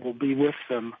that will be with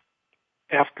them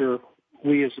after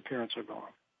we as the parents are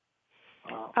gone.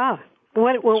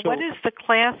 What does the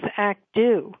Class Act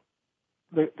do?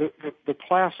 The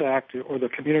Class Act, or the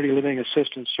Community Living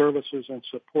Assistance Services and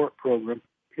Support Program,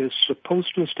 is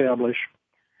supposed to establish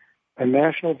a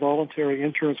national voluntary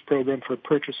insurance program for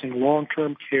purchasing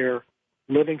long-term care,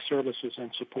 living services,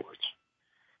 and supports.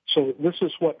 So this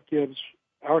is what gives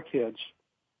our kids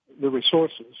the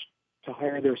resources to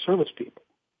hire their service people.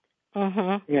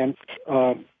 Mm-hmm. And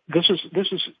this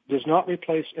does not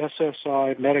replace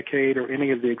SSI, Medicaid, or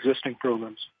any of the existing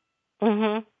programs.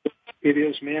 Mm-hmm. It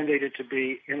is mandated to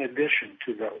be in addition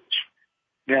to those.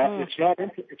 Now, it's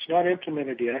not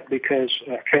implemented yet because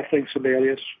Kathleen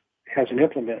Sebelius hasn't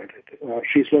implemented it.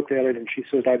 She's looked at it and she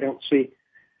says, I don't see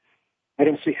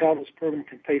how this program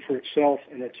can pay for itself,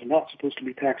 and it's not supposed to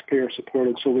be taxpayer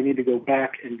supported, so we need to go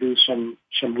back and do some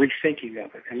rethinking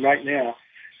of it. And right now,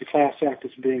 the Class Act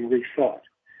is being rethought.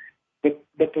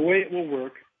 But the way it will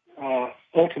work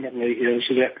ultimately is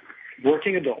that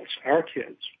working adults, our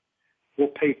kids, will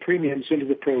pay premiums into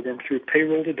the program through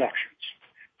payroll deductions.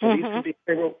 So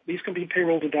these can be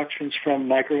payroll deductions from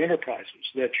micro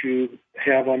enterprises that you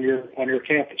have on your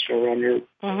campus or on your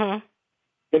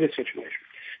living situation.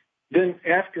 Then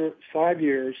after 5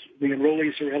 years, the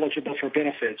enrollees are eligible for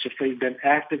benefits if they've been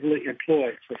actively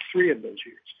employed for 3 of those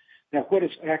years. Now, what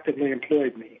does actively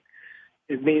employed mean?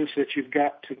 It means that you've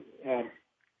got to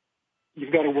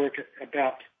work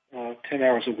about 10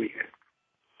 hours a week.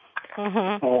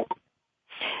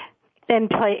 Then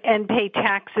pay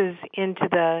taxes into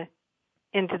the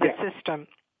system.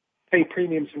 Pay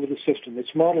premiums into the system.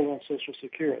 It's modeled on Social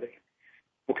Security.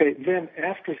 Okay. Then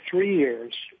after 3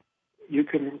 years, you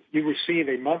receive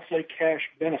a monthly cash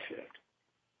benefit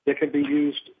that can be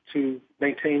used to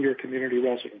maintain your community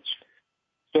residence.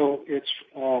 So it's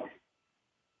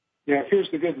here's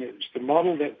the good news. The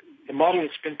model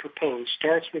that's been proposed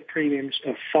starts with premiums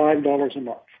of $5 a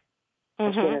month.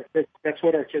 That's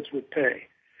what our kids would pay.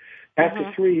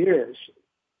 After 3 years,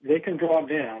 they can draw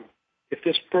down. If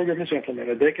this program is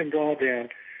implemented, they can draw down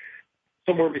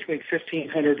somewhere between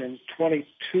 $1,500 and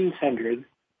 $2,200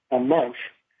 a month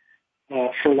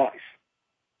for life.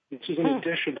 This is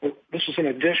in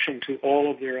addition to all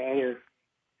of their other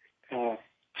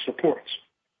supports.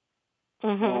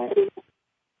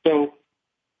 So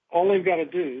all they've got to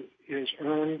do is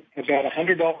earn about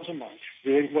 $100 a month,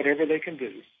 doing whatever they can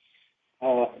do.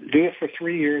 Do it for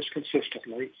 3 years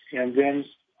consistently, and then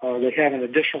they have an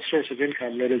additional source of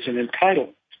income that is an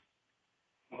entitlement,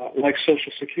 like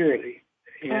Social Security,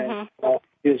 and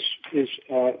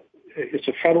it's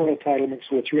a federal entitlement,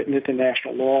 so it's written into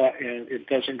national law, and it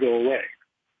doesn't go away.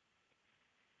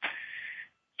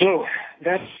 So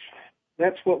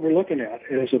that's what we're looking at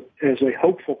as a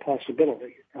hopeful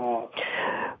possibility.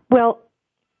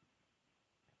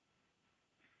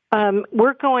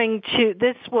 We're going to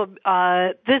this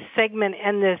segment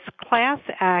and this Class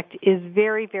Act is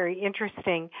very, very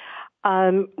interesting.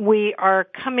 We are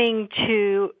coming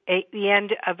to the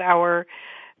end of our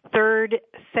third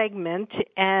segment,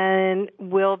 and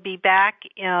we'll be back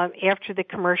after the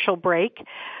commercial break.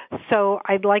 So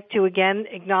I'd like to again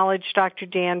acknowledge Dr.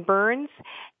 Dan Burns,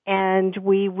 and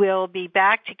we will be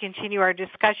back to continue our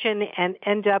discussion and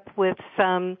end up with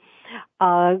some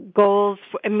goals,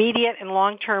 immediate and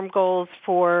long-term goals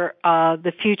for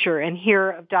the future, and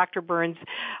hear of Dr. Burns'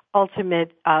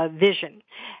 ultimate vision.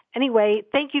 Anyway,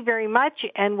 thank you very much,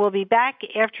 and we'll be back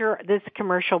after this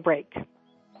commercial break.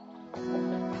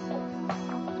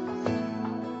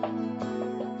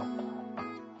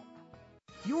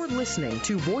 You're listening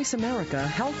to Voice America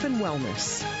Health and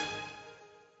Wellness.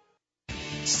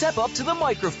 Step up to the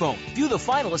microphone. View the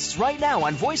finalists right now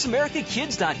on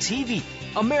VoiceAmericaKids.tv.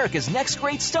 America's next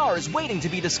great star is waiting to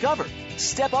be discovered.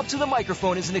 Step Up to the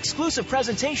Microphone is an exclusive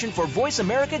presentation for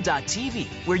VoiceAmerica.tv,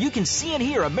 where you can see and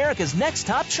hear America's next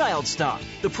top child star.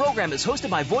 The program is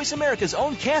hosted by Voice America's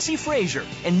own Cassie Frazier,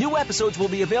 and new episodes will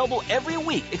be available every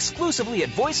week exclusively at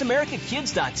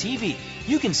VoiceAmericaKids.tv.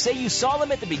 You can say you saw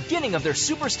them at the beginning of their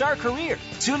superstar career.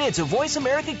 Tune in to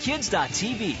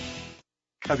VoiceAmericaKids.tv.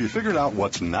 Have you figured out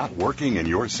what's not working in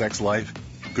your sex life?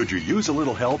 Could you use a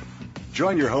little help?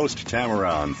 Join your host,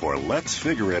 Tamaran, for Let's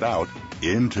Figure It Out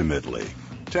Intimately.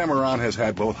 Tamaran has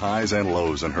had both highs and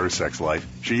lows in her sex life.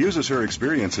 She uses her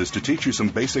experiences to teach you some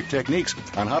basic techniques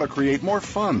on how to create more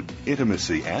fun,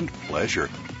 intimacy, and pleasure.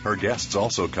 Her guests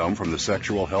also come from the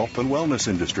sexual health and wellness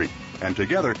industry. And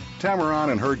together,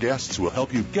 Tamaran and her guests will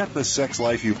help you get the sex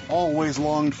life you've always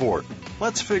longed for.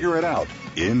 Let's figure it out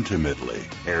intimately.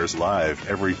 Airs live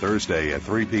every Thursday at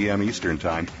 3 p.m. Eastern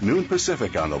Time, noon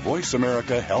Pacific on the Voice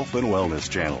America Health and Wellness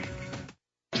Channel.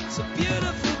 It's a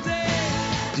beautiful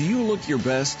day. Do you look your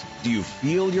best? Do you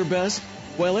feel your best?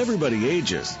 While everybody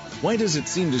ages, why does it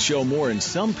seem to show more in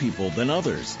some people than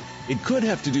others? It could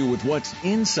have to do with what's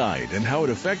inside and how it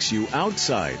affects you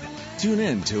outside. Tune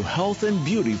in to Health and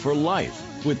Beauty for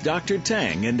Life with Dr.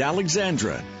 Tang and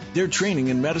Alexandra. Their training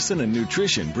in medicine and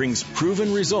nutrition brings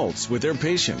proven results with their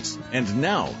patients, and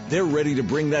now they're ready to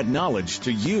bring that knowledge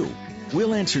to you.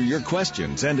 We'll answer your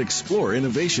questions and explore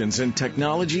innovations in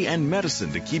technology and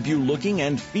medicine to keep you looking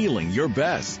and feeling your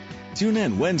best. Tune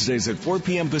in Wednesdays at 4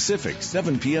 p.m. Pacific,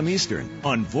 7 p.m. Eastern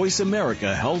on Voice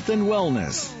America Health and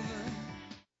Wellness.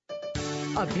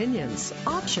 Opinions,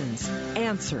 options,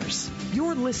 answers.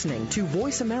 You're listening to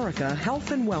Voice America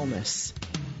Health and Wellness.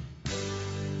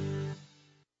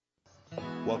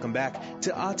 Welcome back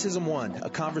to Autism One, a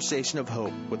conversation of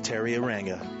hope with Terry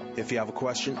Aranga. If you have a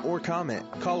question or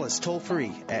comment, call us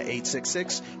toll-free at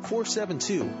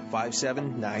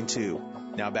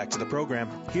 866-472-5792. Now back to the program.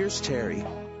 Here's Terry.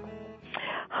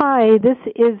 Hi, this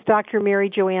is Dr. Mary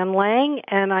Joann Lang,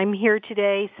 and I'm here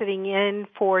today sitting in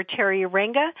for Terry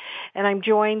Aranga, and I'm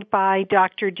joined by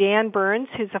Dr. Dan Burns,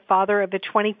 who's a father of a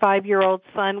 25-year-old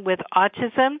son with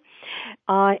autism,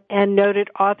 and noted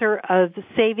author of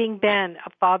Saving Ben, A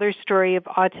Father's Story of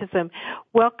Autism.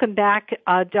 Welcome back,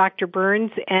 Dr.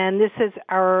 Burns, and this is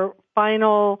our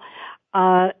final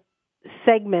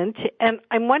segment, and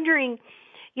I'm wondering,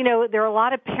 you know, there are a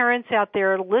lot of parents out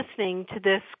there listening to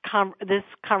this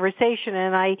conversation,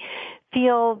 and I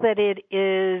feel that it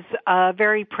is a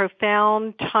very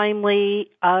profound, timely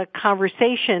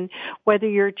conversation, whether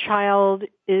your child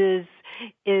is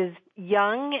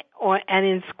young and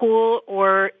in school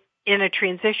or in a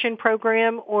transition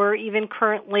program or even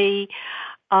currently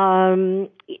in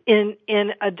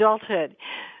adulthood.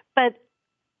 But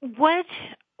what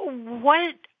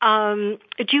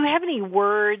do you have any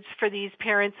words for these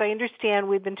parents? I understand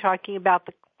we've been talking about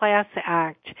the Class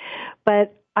Act,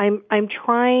 but I'm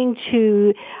trying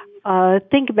to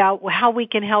think about how we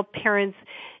can help parents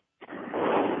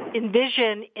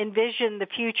envision the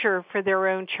future for their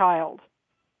own child.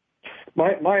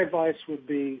 My advice would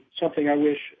be something I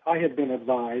wish I had been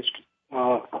advised 10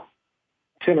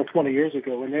 or 20 years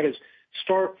ago, and that is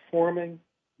start forming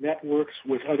networks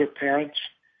with other parents,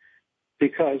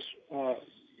 because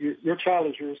your child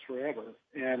is yours forever,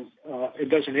 and it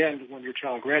doesn't end when your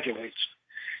child graduates.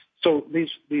 So these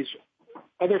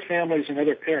other families and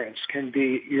other parents can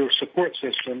be your support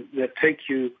system that take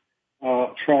you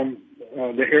from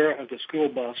the era of the school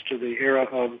bus to the era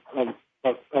of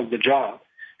the job,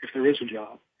 if there is a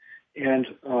job, and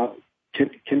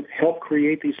can help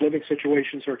create these living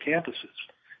situations or campuses.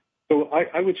 So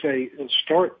I would say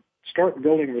start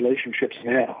building relationships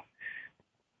now.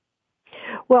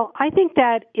 Well, I think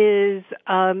that is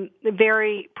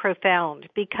very profound,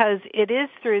 because it is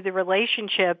through the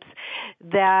relationships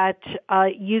that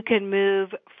you can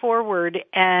move forward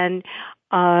and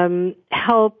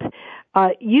help.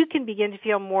 You can begin to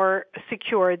feel more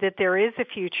secure that there is a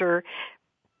future,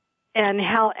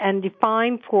 and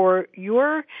define for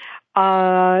your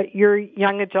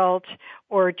young adult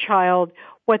or child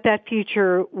what that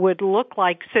future would look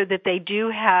like, so that they do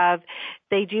have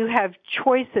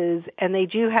choices, and they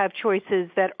do have choices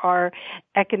that are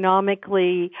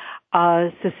economically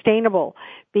sustainable,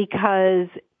 because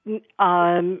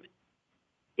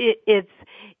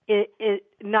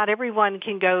not everyone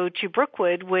can go to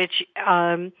Brookwood, which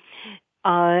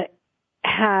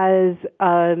has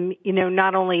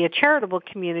not only a charitable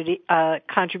community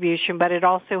contribution, but it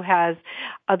also has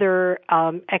other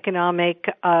economic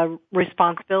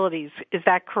responsibilities. Is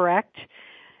that correct?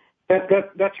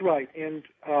 That's right. And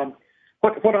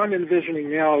what I'm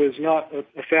envisioning now is not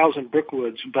 1,000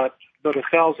 Brookwoods, but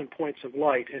 1,000 points of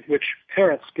light in which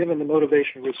parents, given the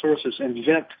motivation and resources,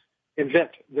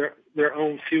 invent their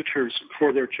own futures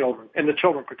for their children, and the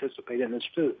children participate in this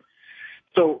too.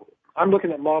 So I'm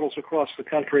looking at models across the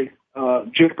country.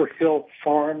 Juniper Hill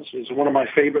Farms is one of my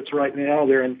favorites right now.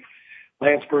 They're in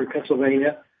Landsberg,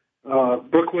 Pennsylvania.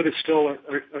 Brookwood is still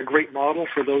a great model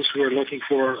for those who are looking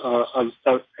for an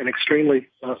extremely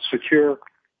secure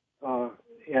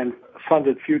and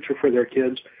funded future for their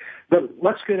kids. But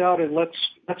let's get out and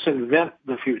let's invent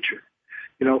the future.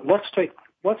 Let's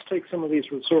take some of these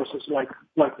resources like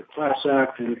the Class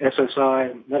Act and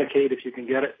SSI and Medicaid, if you can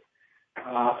get it,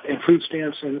 and food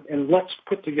stamps, and let's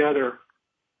put together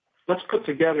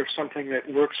something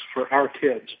that works for our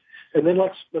kids. and then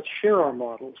let's share our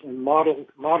models and model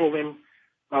them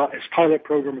as pilot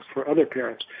programs for other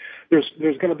parents. There's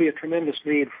going to be a tremendous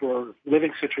need for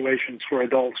living situations for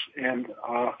adults, and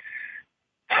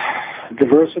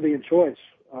diversity and choice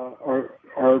are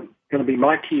going to be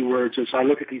my key words as I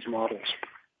look at these models.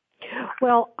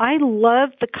 Well, I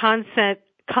love the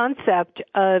concept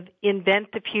of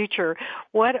invent the future.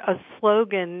 What a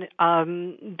slogan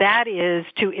that is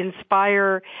to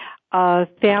inspire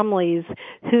families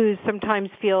who sometimes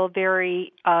feel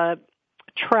very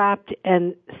trapped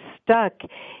and stuck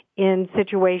in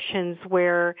situations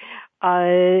where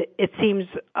it seems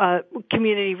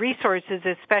community resources,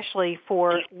 especially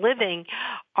for living,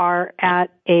 are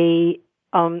at a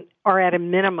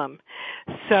minimum.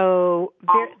 So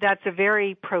that's a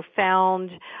very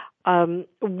profound,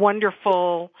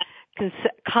 wonderful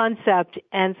concept,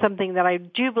 and something that I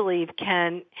do believe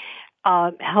can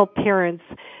help parents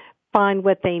find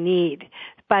what they need.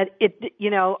 But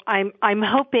I'm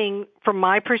hoping, from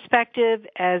my perspective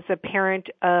as a parent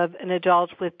of an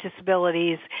adult with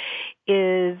disabilities,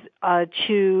 is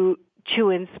to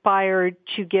inspire,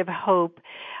 to give hope,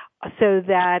 so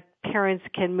that parents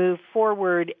can move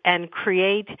forward and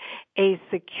create a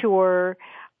secure,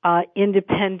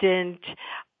 independent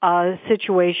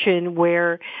situation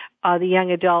where the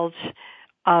young adult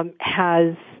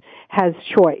has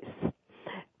choice.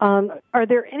 Are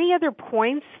there any other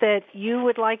points that you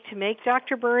would like to make,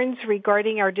 Dr. Burns,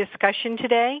 regarding our discussion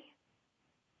today?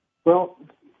 Well,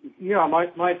 yeah,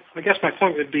 I guess my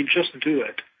point would be just do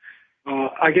it.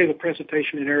 I gave a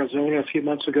presentation in Arizona a few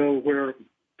months ago where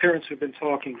parents have been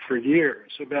talking for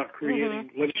years about creating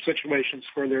living situations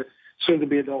for their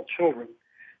soon-to-be adult children.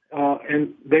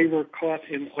 And they were caught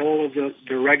in all of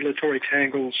the regulatory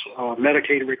tangles,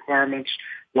 Medicaid requirements,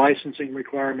 licensing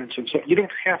requirements, and so you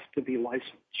don't have to be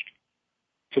licensed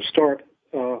to start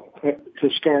a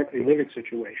living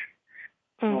situation.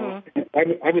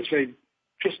 I would say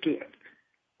just do it.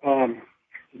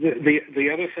 The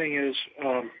other thing is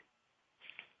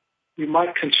you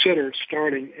might consider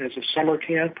starting as a summer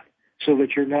camp so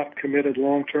that you're not committed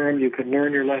long term. You can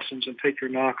learn your lessons and take your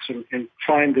knocks and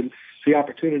find the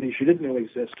opportunities you didn't know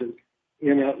existed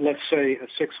in let's say a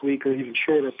 6-week or even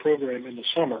shorter program in the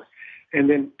summer. And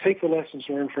then take the lessons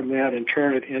learned from that and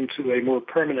turn it into a more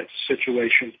permanent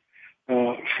situation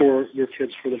for your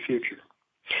kids for the future.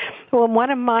 Well, one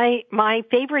of my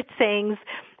favorite sayings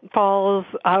falls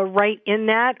right in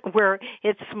that, where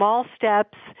it's small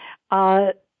steps,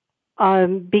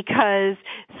 because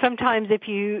sometimes if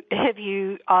you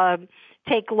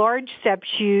take large steps,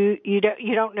 you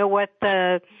don't know what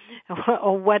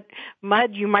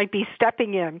mud you might be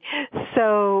stepping in.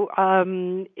 So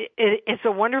it's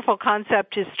a wonderful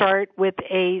concept to start with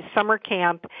a summer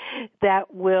camp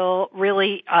that will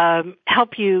really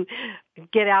help you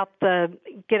get out the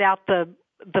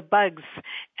bugs,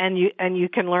 and you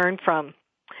can learn from.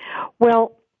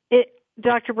 Well,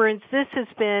 Dr. Burns, this has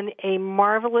been a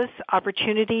marvelous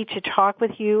opportunity to talk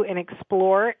with you and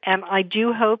explore, and I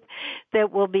do hope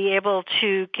that we'll be able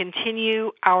to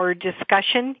continue our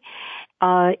discussion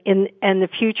in the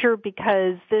future,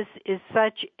 because this is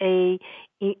such a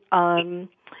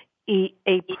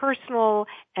personal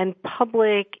and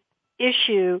public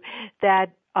issue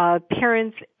that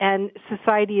parents and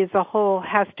society as a whole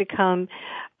has to come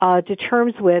to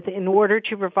terms with in order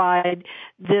to provide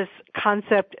this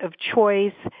concept of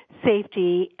choice,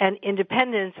 safety, and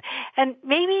independence, and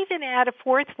maybe even add a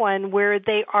fourth one where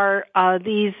they are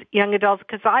these young adults,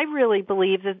 because I really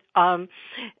believe that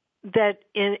that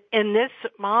in this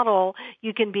model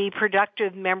you can be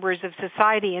productive members of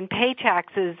society and pay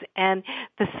taxes and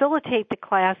facilitate the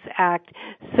Class Act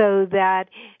so that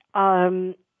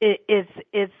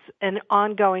it's an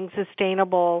ongoing,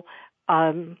 sustainable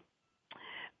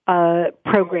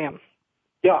program.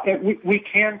 Yeah, and we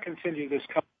can continue this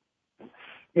conversation,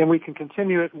 and we can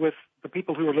continue it with the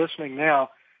people who are listening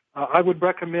now. I would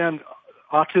recommend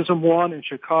Autism One in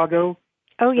Chicago.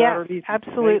 Oh, yeah, Saturday,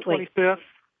 absolutely. May 25th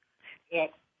at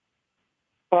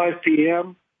 5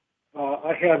 p.m.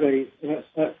 I have an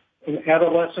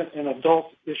adolescent and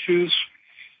adult issues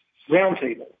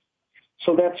roundtable.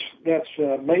 So that's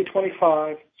May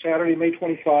 25, Saturday, May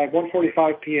 25,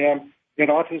 1:45 p.m. at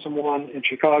Autism One in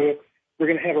Chicago. We're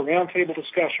going to have a roundtable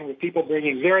discussion with people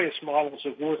bringing various models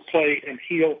of work, play, and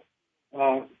heal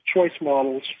choice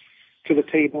models to the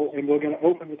table, and we're going to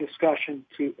open the discussion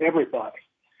to everybody.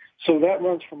 So that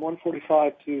runs from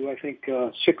 1:45 to, I think,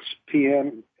 6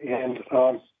 p.m., and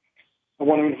I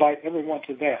want to invite everyone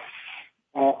to that.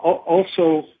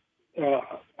 Also,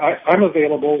 I'm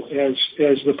available as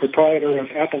the proprietor of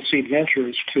Appleseed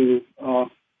Ventures to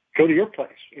go to your place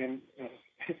and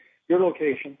your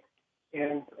location,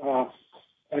 and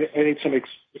I need some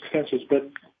expenses,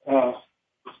 but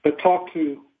talk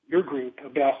to your group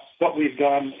about what we've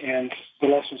done and the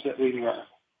lessons that we've learned.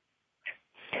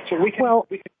 So we can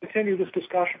continue this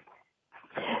discussion.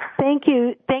 Thank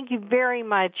you very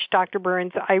much, Dr.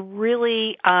 Burns. I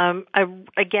really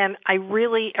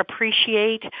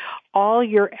appreciate all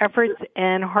your efforts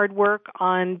and hard work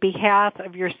on behalf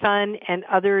of your son and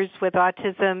others with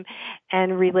autism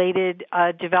and related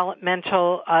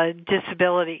developmental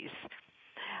disabilities.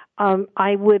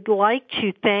 I would like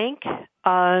to thank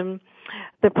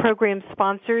the program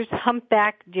sponsors,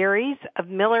 Humpback Dairies of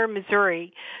Miller,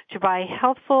 Missouri, to buy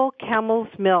healthful camel's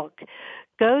milk.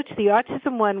 Go to the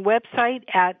Autism One website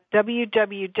at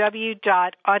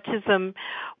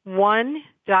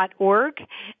www.autism1.org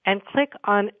and click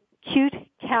on Cute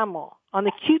Camel, on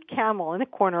the cute camel in the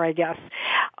corner, I guess.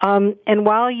 And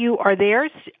while you are there,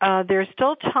 there's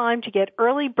still time to get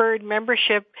early bird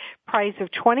membership price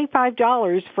of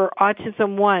 $25 for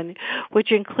Autism One,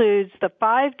 which includes the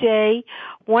 5-day,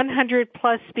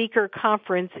 100-plus speaker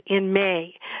conference in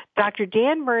May. Dr.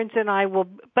 Dan Burns and I will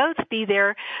both be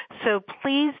there, so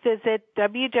please visit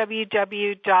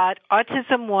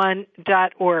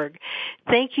www.autism1.org.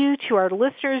 Thank you to our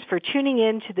listeners for tuning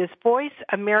in to this Voice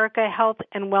America Health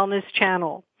and Wellness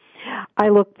channel. I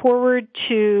look forward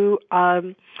to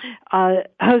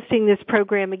hosting this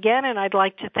program again, and I'd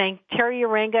like to thank Terry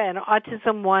Aranga and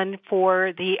Autism One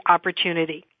for the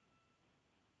opportunity.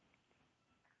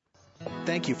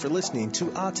 Thank you for listening to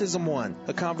Autism One,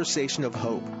 a conversation of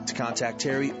hope. To contact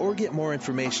Terry or get more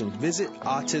information, visit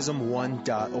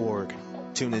autism1.org.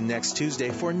 Tune in next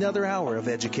Tuesday for another hour of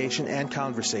education and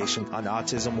conversation on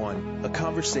Autism One, a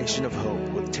conversation of hope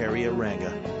with Terry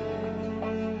Aranga.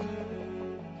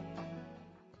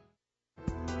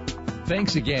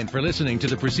 Thanks again for listening to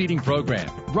the preceding program,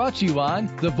 brought to you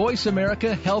on the Voice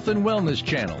America Health and Wellness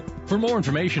channel. For more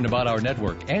information about our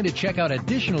network and to check out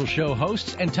additional show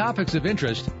hosts and topics of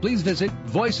interest, please visit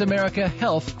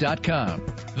voiceamericahealth.com.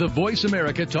 The Voice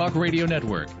America Talk Radio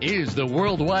Network is the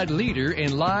worldwide leader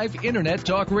in live Internet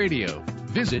talk radio.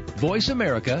 Visit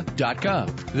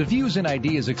voiceamerica.com. The views and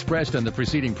ideas expressed on the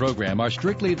preceding program are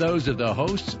strictly those of the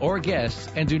hosts or guests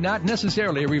and do not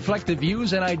necessarily reflect the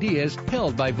views and ideas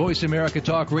held by Voice America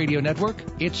Talk Radio Network,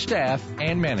 its staff,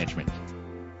 and management.